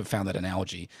we have found that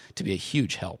analogy to be a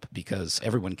huge help because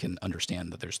everyone can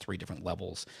understand that there's 3 different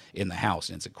levels in the house.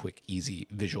 And it's a quick, easy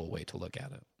visual way to look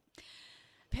at it.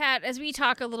 Pat, as we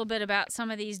talk a little bit about some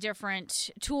of these different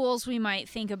tools we might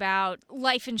think about,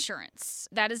 life insurance.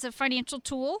 That is a financial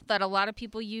tool that a lot of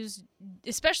people use,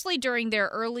 especially during their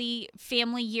early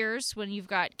family years when you've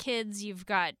got kids, you've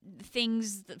got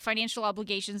things, financial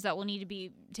obligations that will need to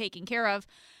be taken care of.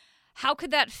 How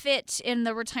could that fit in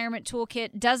the retirement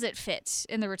toolkit? Does it fit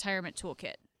in the retirement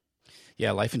toolkit?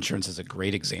 Yeah, life insurance is a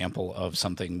great example of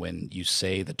something when you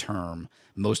say the term,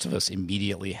 most of us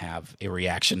immediately have a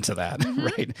reaction to that,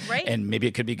 right? Right. And maybe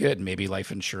it could be good. Maybe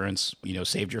life insurance,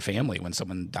 saved your family when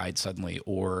someone died suddenly.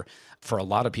 Or for a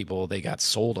lot of people, they got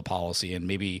sold a policy and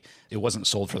maybe it wasn't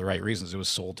sold for the right reasons. It was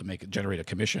sold to generate a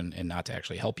commission and not to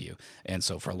actually help you. And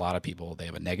so for a lot of people, they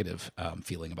have a negative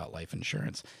feeling about life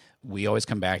insurance. We always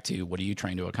come back to, what are you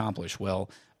trying to accomplish? Well,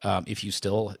 if you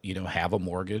still, have a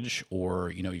mortgage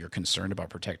or, you're concerned about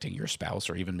protecting your spouse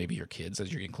or even maybe your kids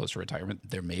as you're getting close to retirement,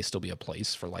 there may still be a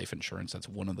place for life insurance. That's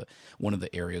one of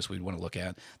the areas we'd want to look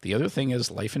at. The other thing is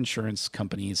life insurance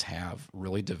companies have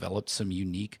really developed some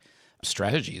unique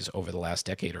strategies over the last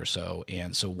decade or so.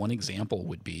 And so one example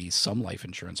would be some life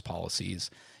insurance policies,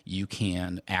 you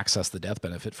can access the death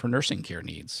benefit for nursing care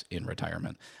needs in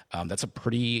retirement. That's a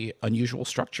pretty unusual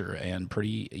structure and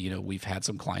pretty, we've had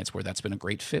some clients where that's been a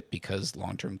great fit because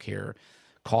long-term care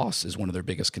costs is one of their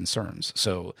biggest concerns.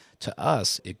 So to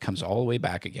us, it comes all the way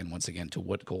back once again, to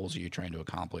what goals are you trying to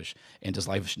accomplish? And does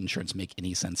life insurance make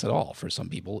any sense at all? For some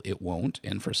people, it won't.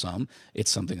 And for some, it's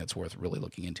something that's worth really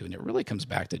looking into. And it really comes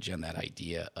back to, Jen, that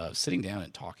idea of sitting down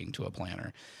and talking to a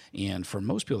planner. And for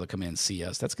most people that come in and see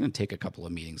us, that's going to take a couple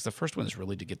of meetings. The first one is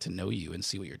really to get to know you and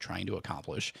see what you're trying to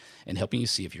accomplish and helping you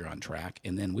see if you're on track.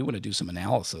 And then we want to do some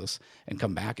analysis and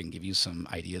come back and give you some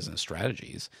ideas and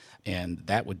strategies. And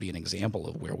that would be an example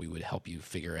of where we would help you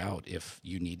figure out if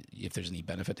there's any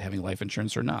benefit to having life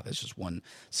insurance or not. That's just one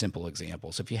simple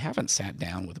example. So if you haven't sat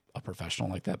down with a professional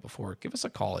like that before, give us a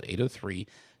call at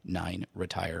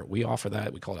 803-9-RETIRE. We offer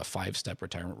that. We call it a 5-step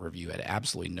retirement review at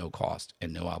absolutely no cost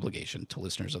and no obligation to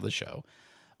listeners of the show.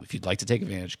 If you'd like to take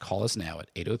advantage, call us now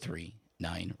at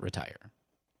 803-9-RETIRE.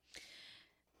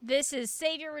 This is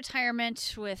Save Your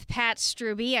Retirement with Pat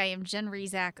Strube. I am Jen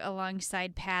Rezac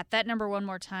alongside Pat. That number one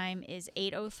more time is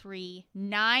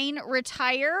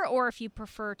 803-9-RETIRE, or if you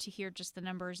prefer to hear just the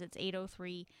numbers, it's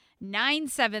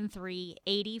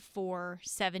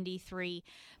 803-973-8473.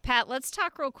 Pat, let's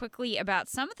talk real quickly about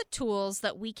some of the tools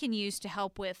that we can use to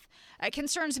help with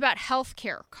concerns about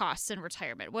healthcare costs in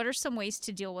retirement. What are some ways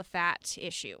to deal with that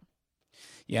issue?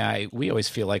 Yeah, we always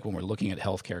feel like when we're looking at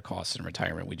healthcare costs in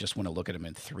retirement, we just want to look at them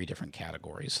in 3 different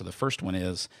categories. So the first one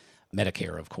is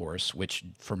Medicare, of course, which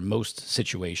for most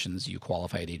situations you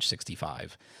qualify at age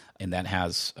 65. And that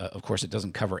has, of course, it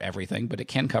doesn't cover everything, but it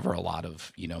can cover a lot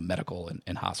of, medical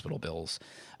and hospital bills.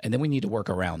 And then we need to work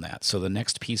around that. So the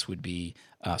next piece would be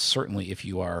certainly if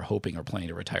you are hoping or planning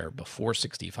to retire before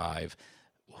 65,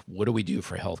 what do we do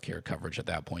for healthcare coverage at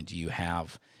that point? Do you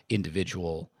have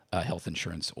individual health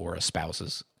insurance or a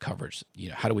spouse's coverage?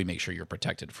 How do we make sure you're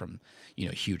protected from,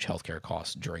 huge healthcare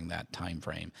costs during that time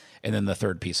frame? And then the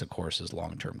third piece, of course, is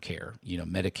long-term care.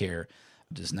 Medicare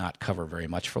does not cover very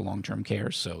much for long-term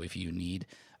care. So if you need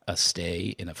a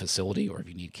stay in a facility or if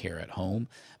you need care at home,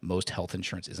 most health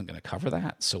insurance isn't going to cover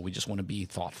that. So we just want to be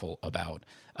thoughtful about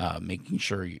making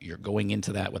sure you're going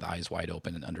into that with eyes wide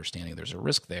open and understanding there's a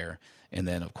risk there. And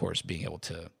then, of course, being able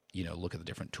to, look at the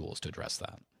different tools to address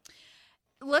that.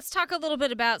 Let's talk a little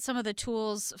bit about some of the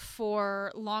tools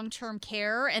for long-term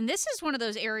care. And this is one of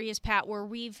those areas, Pat, where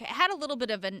we've had a little bit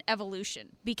of an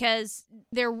evolution because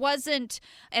there wasn't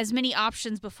as many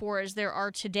options before as there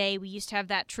are today. We used to have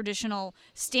that traditional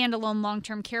standalone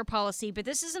long-term care policy, but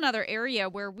this is another area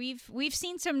where we've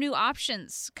seen some new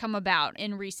options come about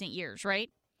in recent years, right?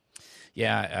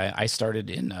 Yeah, I started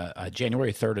in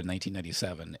January 3rd of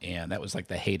 1997, and that was like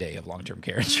the heyday of long-term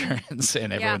care insurance,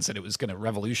 and everyone said it was going to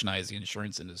revolutionize the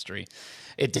insurance industry.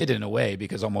 It did in a way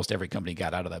because almost every company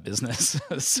got out of that business.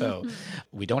 So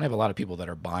we don't have a lot of people that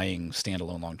are buying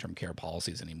standalone long-term care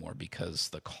policies anymore because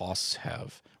the costs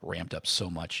have ramped up so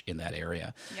much in that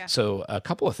area. Yeah. So a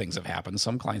couple of things have happened.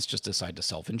 Some clients just decide to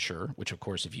self-insure, which of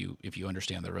course, if you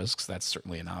understand the risks, that's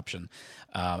certainly an option.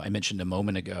 I mentioned a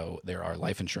moment ago, there are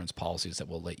life insurance policies that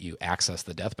will let you access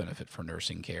the death benefit for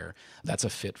nursing care. That's a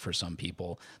fit for some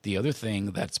people. The other thing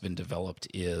that's been developed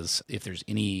is if there's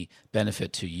any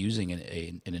benefit to using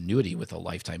an annuity with a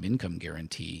lifetime income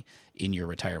guarantee in your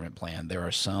retirement plan, there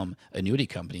are some annuity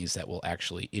companies that will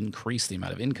actually increase the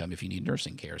amount of income if you need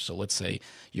nursing care. So let's say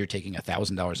you're taking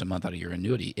 $1,000 a month out of your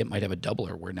annuity, it might have a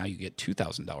doubler where now you get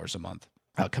 $2,000 a month.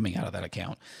 Coming out of that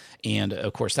account. And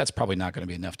of course, that's probably not going to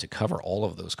be enough to cover all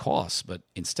of those costs. But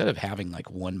instead of having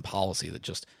like one policy that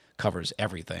just covers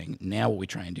everything, now what we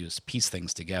try and do is piece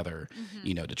things together,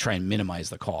 to try and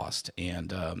minimize the cost. And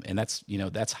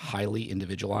that's highly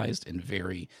individualized and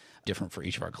very different for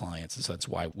each of our clients. And so that's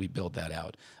why we build that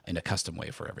out in a custom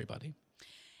way for everybody.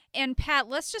 And Pat,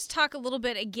 let's just talk a little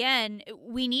bit again.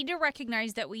 We need to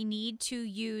recognize that we need to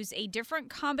use a different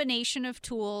combination of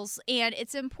tools, and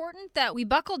it's important that we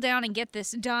buckle down and get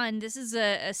this done. This is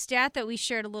a stat that we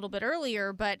shared a little bit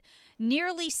earlier, but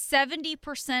nearly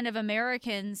 70% of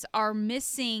Americans are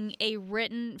missing a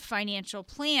written financial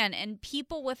plan. And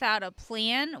people without a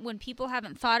plan, when people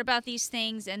haven't thought about these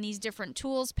things and these different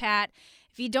tools, Pat,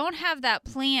 if you don't have that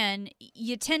plan,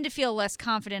 you tend to feel less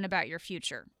confident about your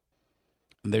future.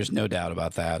 There's no doubt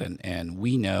about that. And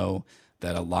we know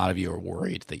that a lot of you are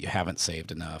worried that you haven't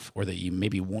saved enough or that you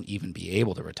maybe won't even be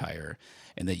able to retire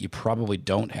and that you probably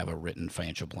don't have a written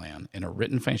financial plan. And a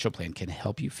written financial plan can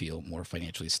help you feel more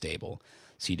financially stable.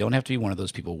 So you don't have to be one of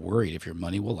those people worried if your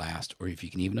money will last or if you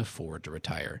can even afford to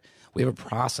retire. We have a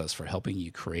process for helping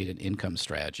you create an income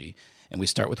strategy. And we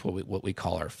start with what we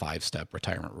call our 5-step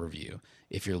retirement review.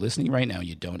 If you're listening right now and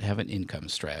you don't have an income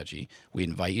strategy, we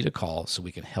invite you to call so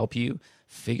we can help you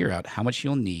figure out how much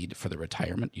you'll need for the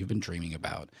retirement you've been dreaming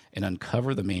about and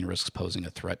uncover the main risks posing a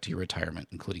threat to your retirement,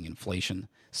 including inflation,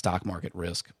 stock market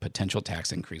risk, potential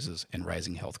tax increases, and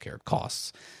rising healthcare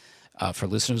costs. For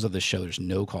listeners of this show, there's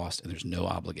no cost and there's no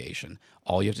obligation.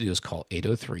 All you have to do is call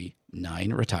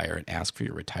 803-9-RETIRE and ask for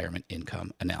your retirement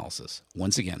income analysis.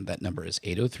 Once again, that number is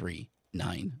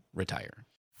 803-9-RETIRE.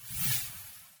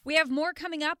 We have more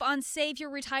coming up on Save Your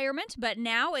Retirement, but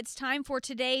now it's time for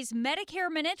today's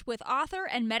Medicare Minute with author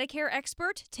and Medicare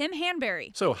expert Tim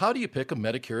Hanberry. So how do you pick a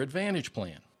Medicare Advantage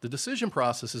plan? The decision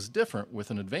process is different with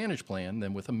an Advantage plan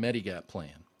than with a Medigap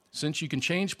plan. Since you can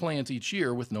change plans each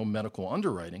year with no medical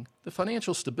underwriting, the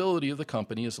financial stability of the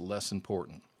company is less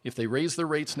important. If they raise their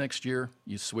rates next year,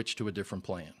 you switch to a different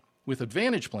plan. With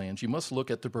Advantage plans, you must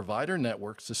look at the provider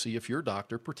networks to see if your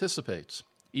doctor participates.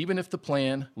 Even if the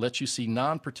plan lets you see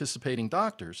non-participating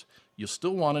doctors, you'll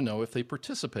still want to know if they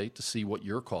participate to see what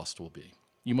your cost will be.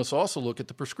 You must also look at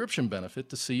the prescription benefit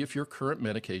to see if your current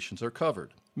medications are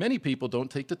covered. Many people don't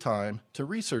take the time to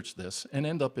research this and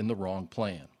end up in the wrong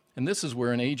plan. And this is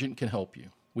where an agent can help you.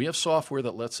 We have software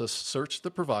that lets us search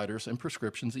the providers and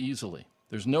prescriptions easily.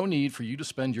 There's no need for you to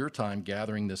spend your time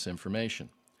gathering this information.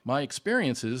 My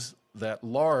experience is that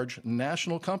large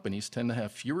national companies tend to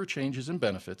have fewer changes in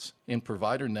benefits in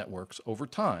provider networks over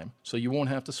time, so you won't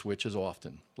have to switch as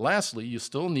often. Lastly, you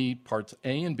still need Parts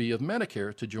A and B of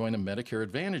Medicare to join a Medicare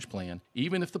Advantage plan,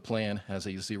 even if the plan has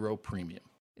a zero premium.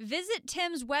 Visit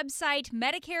Tim's website,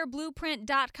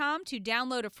 MedicareBlueprint.com, to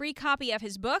download a free copy of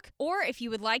his book. Or if you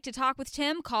would like to talk with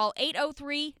Tim, call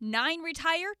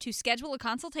 803-9-RETIRE to schedule a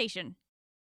consultation.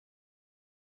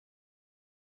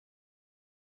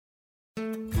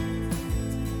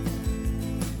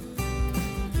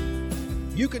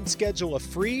 You can schedule a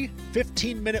free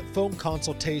 15-minute phone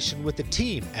consultation with the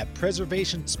team at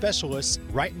Preservation Specialists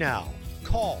right now.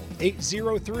 Call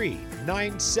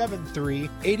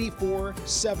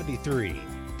 803-973-8473.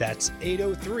 That's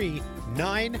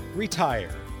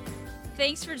 803-9-RETIRE.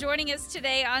 Thanks for joining us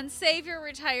today on Save Your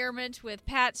Retirement with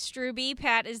Pat Strube.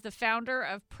 Pat is the founder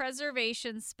of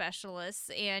Preservation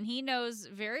Specialists, and he knows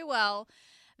very well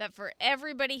that for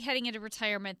everybody heading into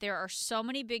retirement, there are so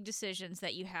many big decisions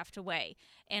that you have to weigh.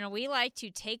 And we like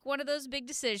to take one of those big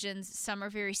decisions. Some are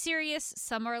very serious,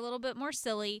 some are a little bit more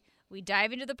silly. We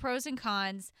dive into the pros and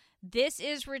cons. This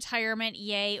is retirement,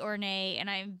 yay or nay, and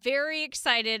I'm very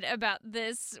excited about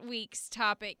this week's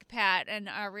topic, Pat, and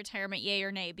our retirement, yay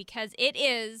or nay, because it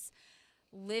is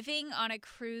living on a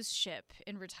cruise ship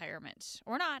in retirement.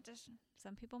 Or not.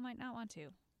 Some people might not want to.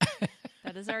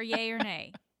 That is our yay or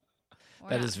nay.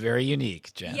 That is very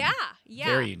unique, Jen. Yeah.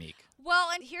 Very unique. Well,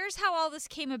 and here's how all this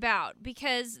came about,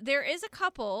 because there is a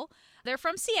couple. They're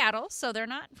from Seattle, so they're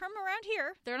not from around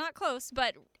here. They're not close.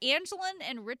 But Angelin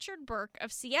and Richard Burke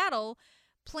of Seattle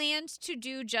planned to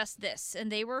do just this.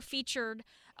 And they were featured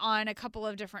on a couple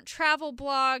of different travel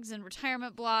blogs and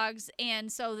retirement blogs.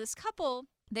 And so this couple,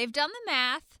 they've done the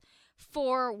math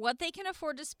for what they can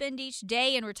afford to spend each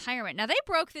day in retirement. Now, they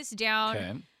broke this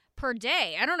down per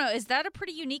day. I don't know. Is that a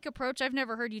pretty unique approach? I've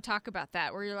never heard you talk about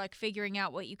that, where you're like figuring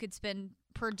out what you could spend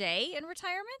per day in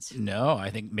retirement. No,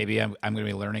 I think maybe I'm going to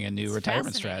be learning a new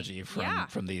retirement strategy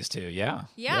from these two. Yeah.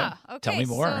 Okay. Tell me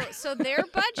more. So their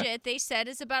budget, they said,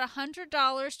 is about $100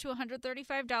 to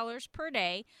 $135 per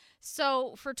day.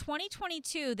 So for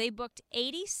 2022, they booked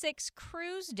 86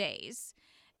 cruise days,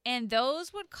 and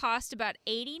those would cost about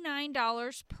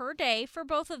 $89 per day for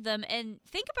both of them. And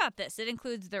think about this. It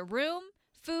includes their room,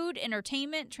 food,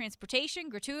 entertainment, transportation,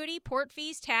 gratuity, port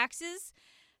fees, taxes.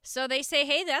 So they say,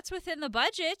 hey, that's within the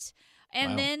budget.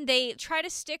 And then they try to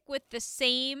stick with the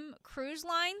same cruise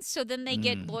lines, so then they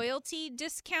get loyalty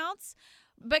discounts.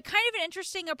 But kind of an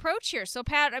interesting approach here. So,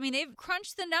 Pat, I mean, they've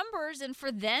crunched the numbers, and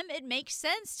for them, it makes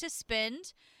sense to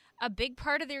spend a big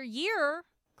part of their year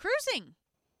cruising.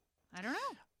 I don't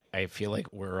know. I feel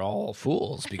like we're all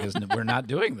fools because we're not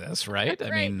doing this, right?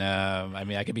 Right. I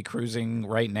mean, I could be cruising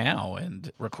right now and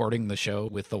recording the show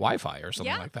with the Wi-Fi or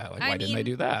something like that. Like, why didn't I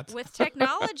do that? With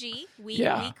technology, we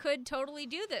could totally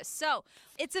do this. So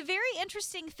it's a very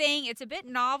interesting thing. It's a bit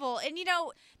novel. And, you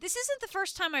know, this isn't the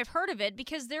first time I've heard of it,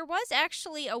 because there was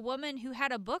actually a woman who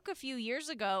had a book a few years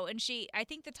ago, and I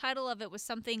think the title of it was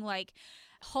something like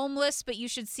Homeless, but you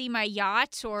should see my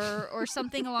yacht, or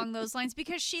something along those lines,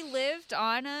 because she lived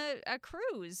on a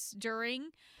cruise during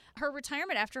her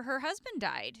retirement after her husband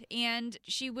died, and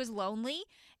she was lonely,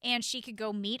 and she could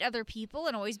go meet other people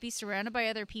and always be surrounded by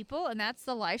other people, and that's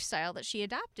the lifestyle that she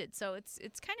adopted. So it's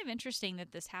kind of interesting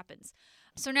that this happens.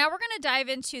 So now we're going to dive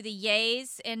into the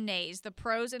yays and nays, the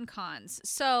pros and cons.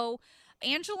 So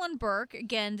Angelin Burke,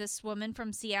 again, this woman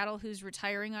from Seattle who's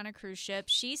retiring on a cruise ship,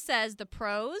 she says the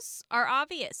pros are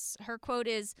obvious. Her quote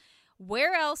is,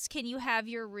 "Where else can you have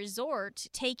your resort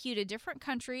take you to different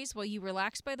countries while you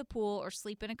relax by the pool or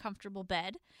sleep in a comfortable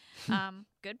bed?"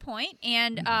 Good point.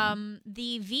 And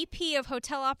the VP of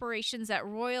Hotel Operations at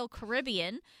Royal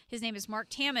Caribbean, his name is Mark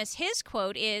Tamas, his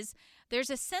quote is,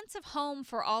 "There's a sense of home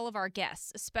for all of our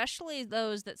guests, especially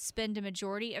those that spend a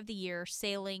majority of the year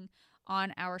sailing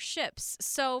on our ships."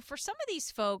 So for some of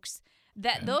these folks,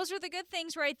 those are the good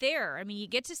things right there. I mean, you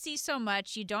get to see so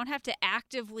much. You don't have to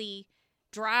actively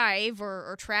drive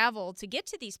or travel to get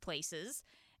to these places,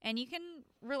 and you can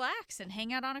relax and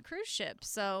hang out on a cruise ship.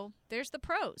 So there's the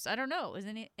pros. I don't know. Is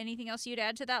anything else you'd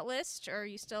add to that list, or are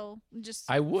you still just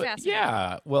I would. fascinated?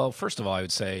 Yeah. Well, first of all, I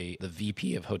would say the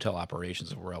VP of Hotel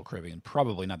Operations of Royal Caribbean,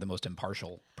 probably not the most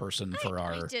impartial person for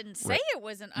our... I didn't say it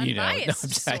was an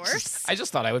unbiased source. I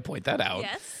just thought I would point that out.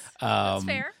 Yes, that's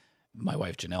fair. My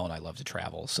wife, Janelle, and I love to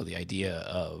travel, so the idea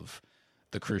of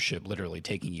the cruise ship literally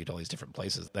taking you to all these different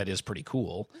places, that is pretty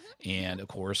cool. And of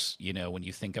course, you know, when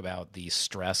you think about the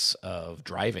stress of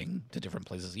driving to different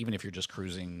places, even if you're just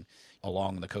cruising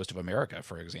along the coast of America,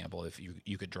 for example, if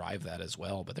you could drive that as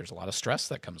well, but there's a lot of stress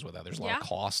that comes with that. There's a lot of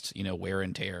cost, you know, wear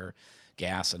and tear,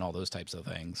 gas, and all those types of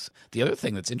things. The other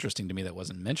thing that's interesting to me that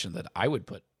wasn't mentioned that I would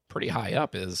put pretty high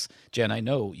up is, Jen, I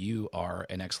know you are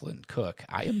an excellent cook.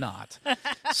 I am not.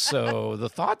 So the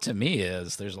thought to me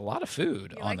is there's a lot of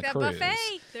food on the cruise.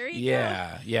 Buffet. There you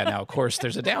go. Yeah. Now, of course,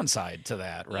 there's a downside to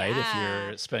that, right? If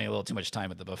you're spending a little too much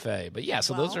time at the buffet. But yeah,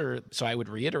 so so I would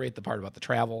reiterate the part about the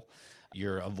travel.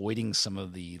 You're avoiding some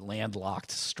of the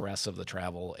landlocked stress of the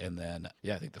travel. And then,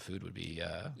 I think the food would be,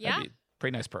 that'd be a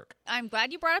pretty nice perk. I'm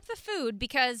glad you brought up the food,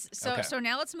 because so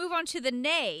now let's move on to the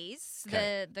nays,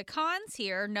 the cons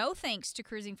here. No thanks to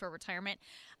cruising for retirement.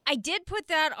 I did put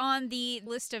that on the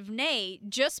list of nay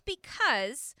just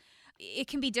because it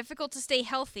can be difficult to stay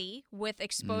healthy with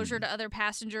exposure to other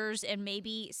passengers and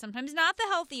maybe sometimes not the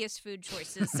healthiest food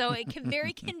choices. So it can be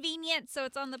very convenient. So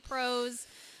it's on the pros.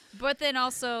 But then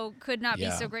also could not be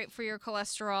Yeah. so great for your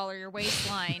cholesterol or your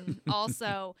waistline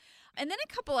also. And then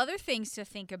a couple other things to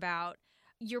think about.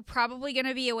 You're probably going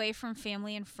to be away from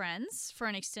family and friends for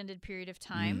an extended period of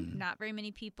time. Not very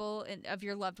many people of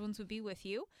your loved ones would be with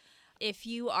you. If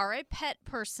you are a pet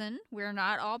person, we're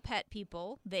not all pet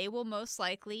people, they will most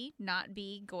likely not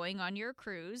be going on your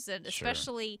cruise. And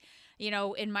especially,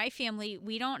 in my family,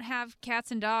 we don't have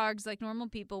cats and dogs like normal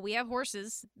people. We have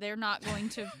horses. They're not going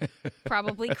to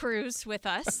probably cruise with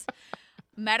us.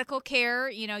 Medical care,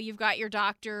 you've got your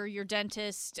doctor, your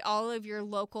dentist, all of your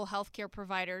local healthcare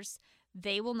providers.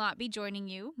 They will not be joining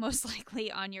you, most likely,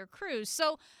 on your cruise.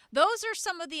 So those are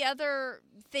some of the other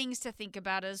things to think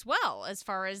about as well, as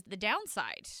far as the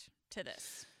downside to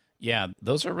this. Yeah,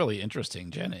 those are really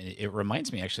interesting, Jen. It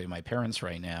reminds me actually of my parents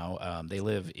right now. They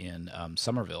live in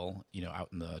Somerville, out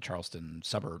in the Charleston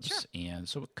suburbs. And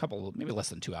so maybe less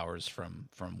than 2 hours from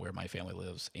where my family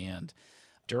lives. And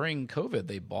during COVID,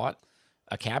 they bought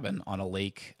a cabin on a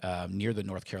lake near the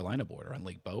North Carolina border on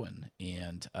Lake Bowen.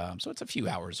 And so it's a few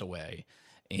hours away.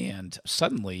 And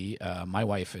suddenly my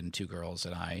wife and 2 girls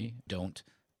and I don't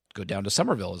go down to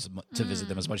Somerville to visit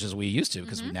them as much as we used to,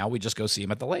 because now we just go see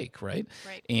them at the lake, right?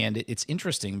 And it's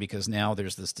interesting because now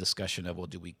there's this discussion of, well,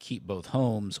 do we keep both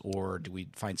homes or do we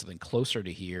find something closer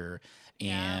to here?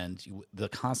 And the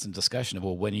constant discussion of,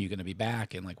 well, when are you going to be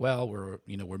back? And like, well, we're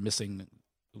missing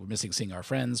seeing our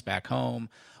friends back home,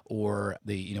 or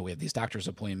we have these doctor's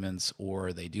appointments,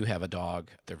 or they do have a dog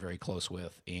they're very close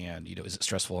with, and is it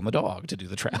stressful on the dog to do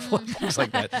the travel and things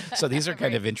like that. So these are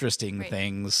kind of interesting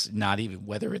things, not even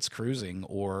whether it's cruising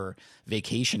or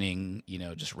vacationing,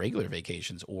 just regular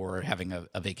vacations, or having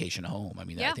a vacation home. I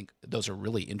mean, I think those are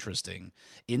really interesting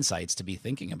insights to be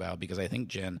thinking about, because I think,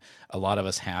 Jen, a lot of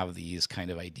us have these kind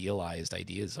of idealized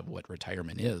ideas of what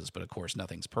retirement is, but of course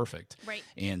nothing's perfect. Right.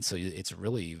 And so it's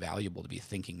really valuable to be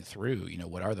thinking through,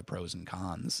 what are the pros and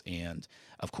cons? And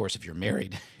of course, if you're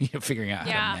married, figuring out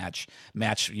how to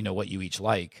match, what you each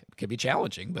like can be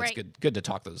challenging, but it's good to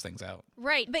talk those things out.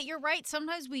 Right. But you're right.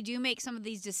 Sometimes we do make some of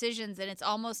these decisions and it's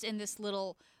almost in this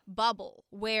little bubble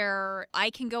where I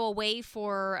can go away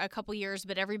for a couple years,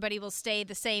 but everybody will stay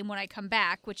the same when I come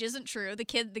back, which isn't true. The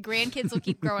grandkids will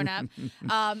keep growing up.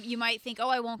 You might think,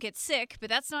 I won't get sick, but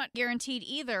that's not guaranteed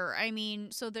either. I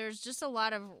mean, so there's just a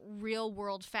lot of real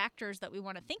world factors that we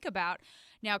want to think about.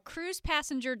 Now,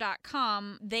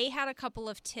 cruisepassenger.com, they had a couple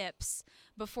of tips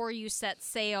before you set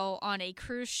sail on a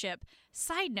cruise ship.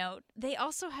 Side note, they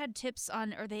also had tips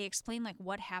they explain like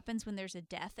what happens when there's a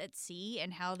death at sea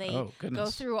and how they go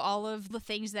through all of the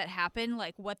things that happen,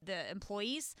 like what the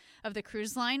employees of the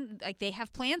cruise line, like they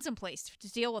have plans in place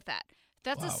to deal with that.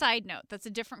 That's a side note. That's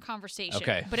a different conversation.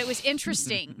 Okay. But it was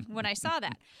interesting when I saw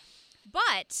that.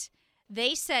 But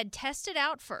they said test it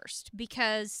out first,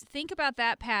 because think about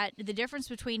that, Pat, the difference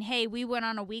between, hey, we went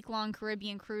on a week-long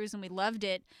Caribbean cruise and we loved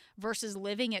it versus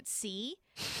living at sea.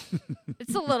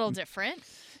 It's a little different,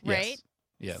 right?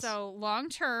 Yes. So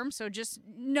long-term, so just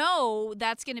know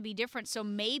that's going to be different. So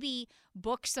maybe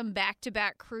book some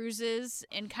back-to-back cruises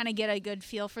and kind of get a good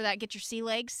feel for that. Get your sea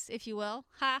legs, if you will.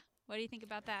 Ha! What do you think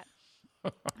about that?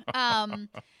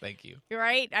 Thank you.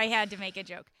 Right? I had to make a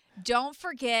joke. Don't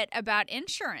forget about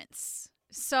insurance.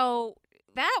 So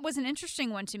that was an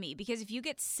interesting one to me, because if you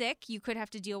get sick, you could have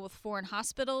to deal with foreign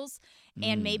hospitals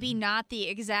and maybe not the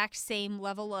exact same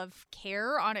level of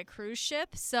care on a cruise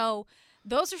ship. So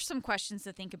those are some questions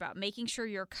to think about, making sure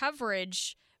your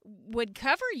coverage would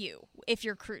cover you if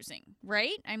you're cruising,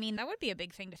 right? I mean, that would be a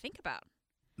big thing to think about.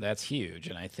 That's huge.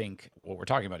 And I think what we're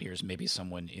talking about here is maybe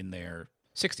someone in their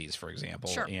 60s, for example.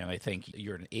 Sure. And I think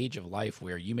you're in an age of life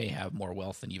where you may have more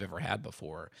wealth than you've ever had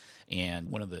before. And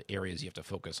one of the areas you have to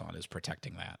focus on is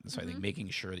protecting that. And so I think making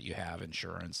sure that you have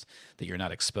insurance, that you're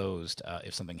not exposed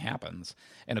if something happens.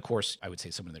 And of course, I would say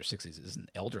someone in their 60s isn't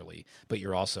elderly, but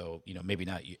you're also, maybe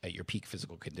not at your peak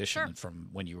physical condition from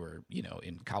when you were,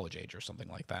 in college age or something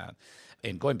like that.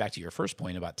 And going back to your first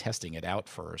point about testing it out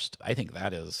first, I think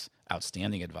that is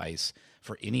outstanding advice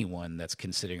for anyone that's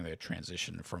considering their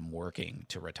transition from working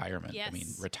to retirement. Yes. I mean,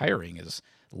 retiring is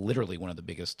literally one of the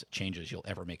biggest changes you'll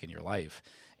ever make in your life.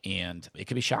 And it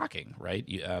can be shocking, right?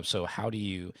 So how do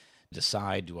you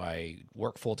decide, do I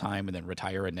work full-time and then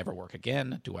retire and never work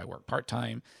again? Do I work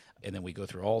part-time? And then we go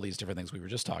through all these different things we were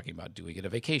just talking about. Do we get a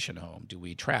vacation home? Do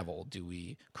we travel? Do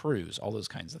we cruise? All those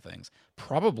kinds of things.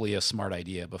 Probably a smart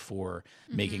idea before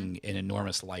making an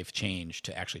enormous life change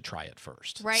to actually try it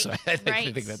first. Right. So I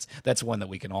think that's one that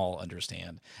we can all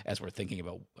understand as we're thinking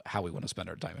about how we want to spend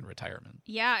our time in retirement.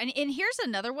 Yeah, and here's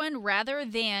another one. Rather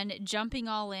than jumping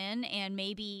all in and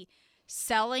maybe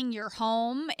selling your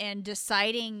home and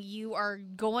deciding you are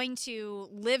going to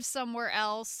live somewhere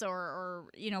else, or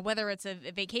whether it's a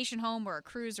vacation home or a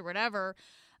cruise or whatever,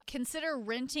 consider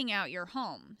renting out your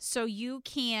home so you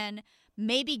can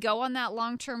maybe go on that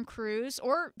long-term cruise.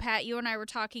 Or, Pat, you and I were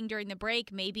talking during the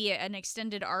break, maybe an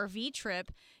extended RV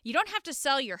trip. You don't have to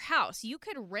sell your house. You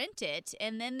could rent it,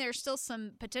 and then there's still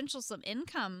some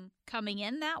income coming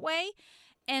in that way.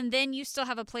 And then you still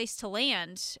have a place to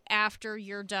land after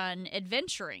you're done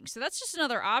adventuring. So that's just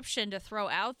another option to throw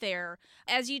out there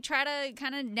as you try to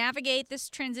kind of navigate this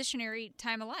transitionary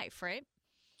time of life, right?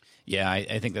 Yeah,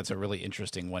 I think that's a really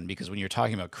interesting one, because when you're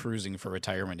talking about cruising for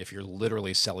retirement, if you're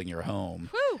literally selling your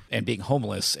home and being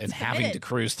homeless and having to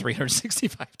cruise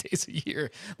 365 days a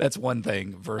year, that's one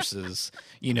thing versus,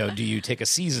 do you take a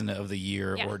season of the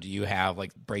year or do you have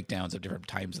like breakdowns of different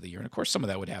times of the year? And of course, some of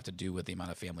that would have to do with the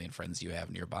amount of family and friends you have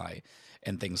nearby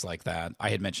and things like that. I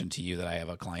had mentioned to you that I have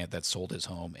a client that sold his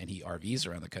home and he RVs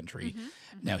around the country.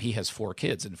 Now he has 4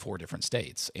 kids in 4 different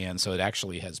states. And so it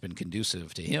actually has been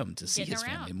conducive to him to see his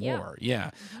family more. Yeah.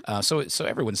 So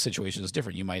everyone's situation is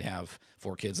different. You might have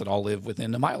 4 kids that all live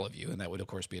within a mile of you, and that would, of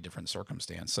course, be a different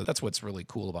circumstance. So that's what's really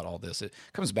cool about all this. It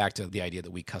comes back to the idea that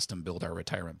we custom build our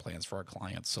retirement plans for our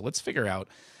clients. So let's figure out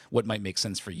what might make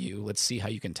sense for you. Let's see how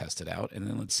you can test it out, and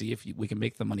then let's see if we can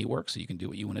make the money work so you can do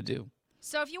what you want to do.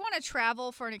 So if you want to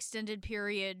travel for an extended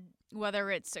period,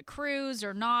 whether it's a cruise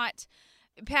or not,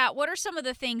 Pat, what are some of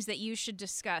the things that you should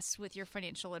discuss with your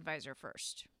financial advisor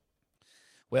first?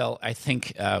 Well, I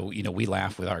think, we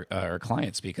laugh with our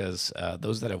clients because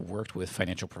those that have worked with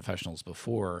financial professionals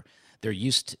before, they're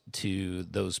used to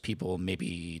those people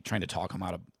maybe trying to talk them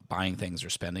out of buying things or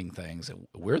spending things.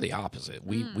 We're the opposite.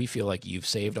 We feel like you've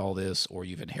saved all this or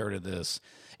you've inherited this,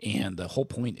 and the whole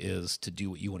point is to do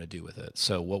what you want to do with it.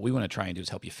 So what we want to try and do is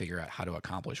help you figure out how to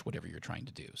accomplish whatever you're trying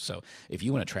to do. So if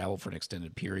you want to travel for an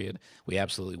extended period, we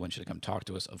absolutely want you to come talk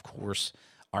to us. Of course,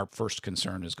 our first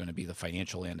concern is going to be the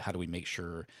financial end. How do we make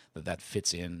sure that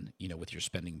fits in, with your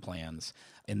spending plans?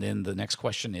 And then the next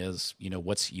question is,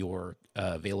 what's your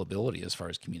availability as far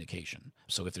as communication?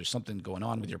 So if there's something going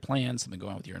on with your plans, something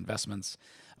going on with your investments,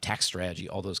 tax strategy,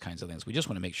 all those kinds of things, we just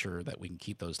want to make sure that we can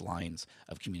keep those lines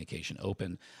of communication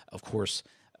open. Of course,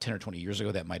 10 or 20 years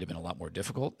ago, that might have been a lot more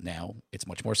difficult. Now it's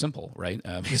much more simple, right?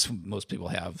 Because most people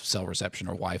have cell reception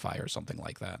or Wi-Fi or something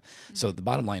like that. So the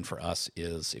bottom line for us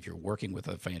is if you're working with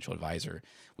a financial advisor,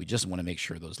 we just want to make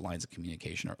sure those lines of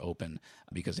communication are open,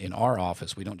 because in our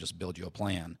office, we don't just build you a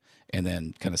plan and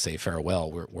then kind of say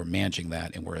farewell. We're managing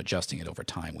that and we're adjusting it over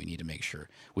time. We need to make sure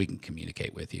we can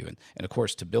communicate with you. And of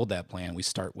course, to build that plan, we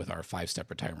start with our 5-step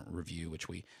retirement review, which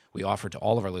we offer to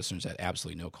all of our listeners at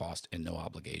absolutely no cost and no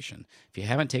obligation. If you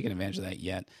haven't taken advantage of that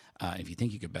yet, if you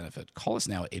think you could benefit, call us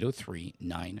now at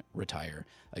 803-9-RETIRE.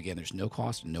 Again, there's no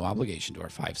cost, no obligation to our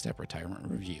 5-step retirement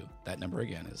review. That number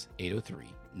again is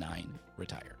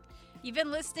 803-9-RETIRE. You've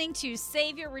been listening to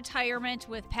Save Your Retirement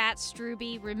with Pat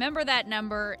Strube. Remember that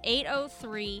number,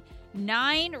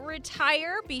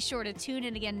 803-9-RETIRE. Be sure to tune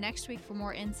in again next week for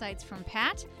more insights from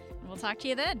Pat, and we'll talk to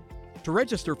you then. To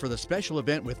register for the special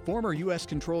event with former U.S.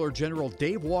 Comptroller General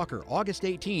Dave Walker, August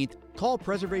 18th, call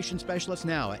Preservation Specialists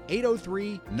now at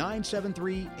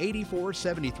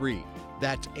 803-973-8473.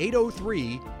 That's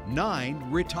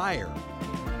 803-9-RETIRE.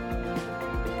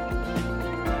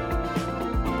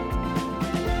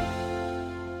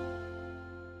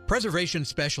 Preservation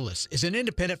Specialists is an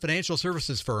independent financial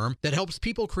services firm that helps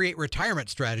people create retirement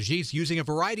strategies using a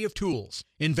variety of tools.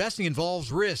 Investing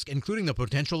involves risk, including the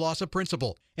potential loss of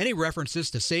principal. Any references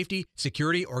to safety,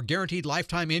 security, or guaranteed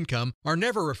lifetime income are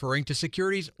never referring to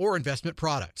securities or investment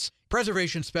products.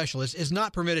 Preservation Specialist is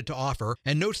not permitted to offer,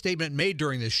 and no statement made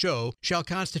during this show shall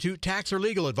constitute tax or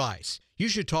legal advice. You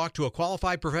should talk to a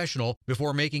qualified professional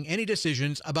before making any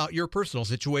decisions about your personal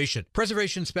situation.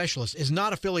 Preservation Specialist is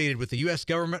not affiliated with the U.S.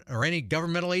 government or any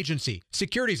governmental agency.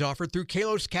 Securities offered through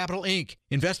Kalos Capital, Inc.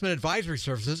 Investment advisory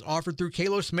services offered through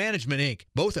Kalos Management, Inc.,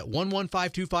 both at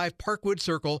 11525 Parkwood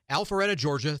Circle, Alpharetta,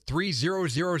 Georgia,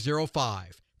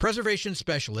 30005. Preservation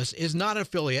Specialist is not an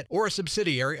affiliate or a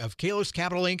subsidiary of Kalos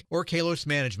Capital, Inc. or Kalos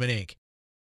Management, Inc.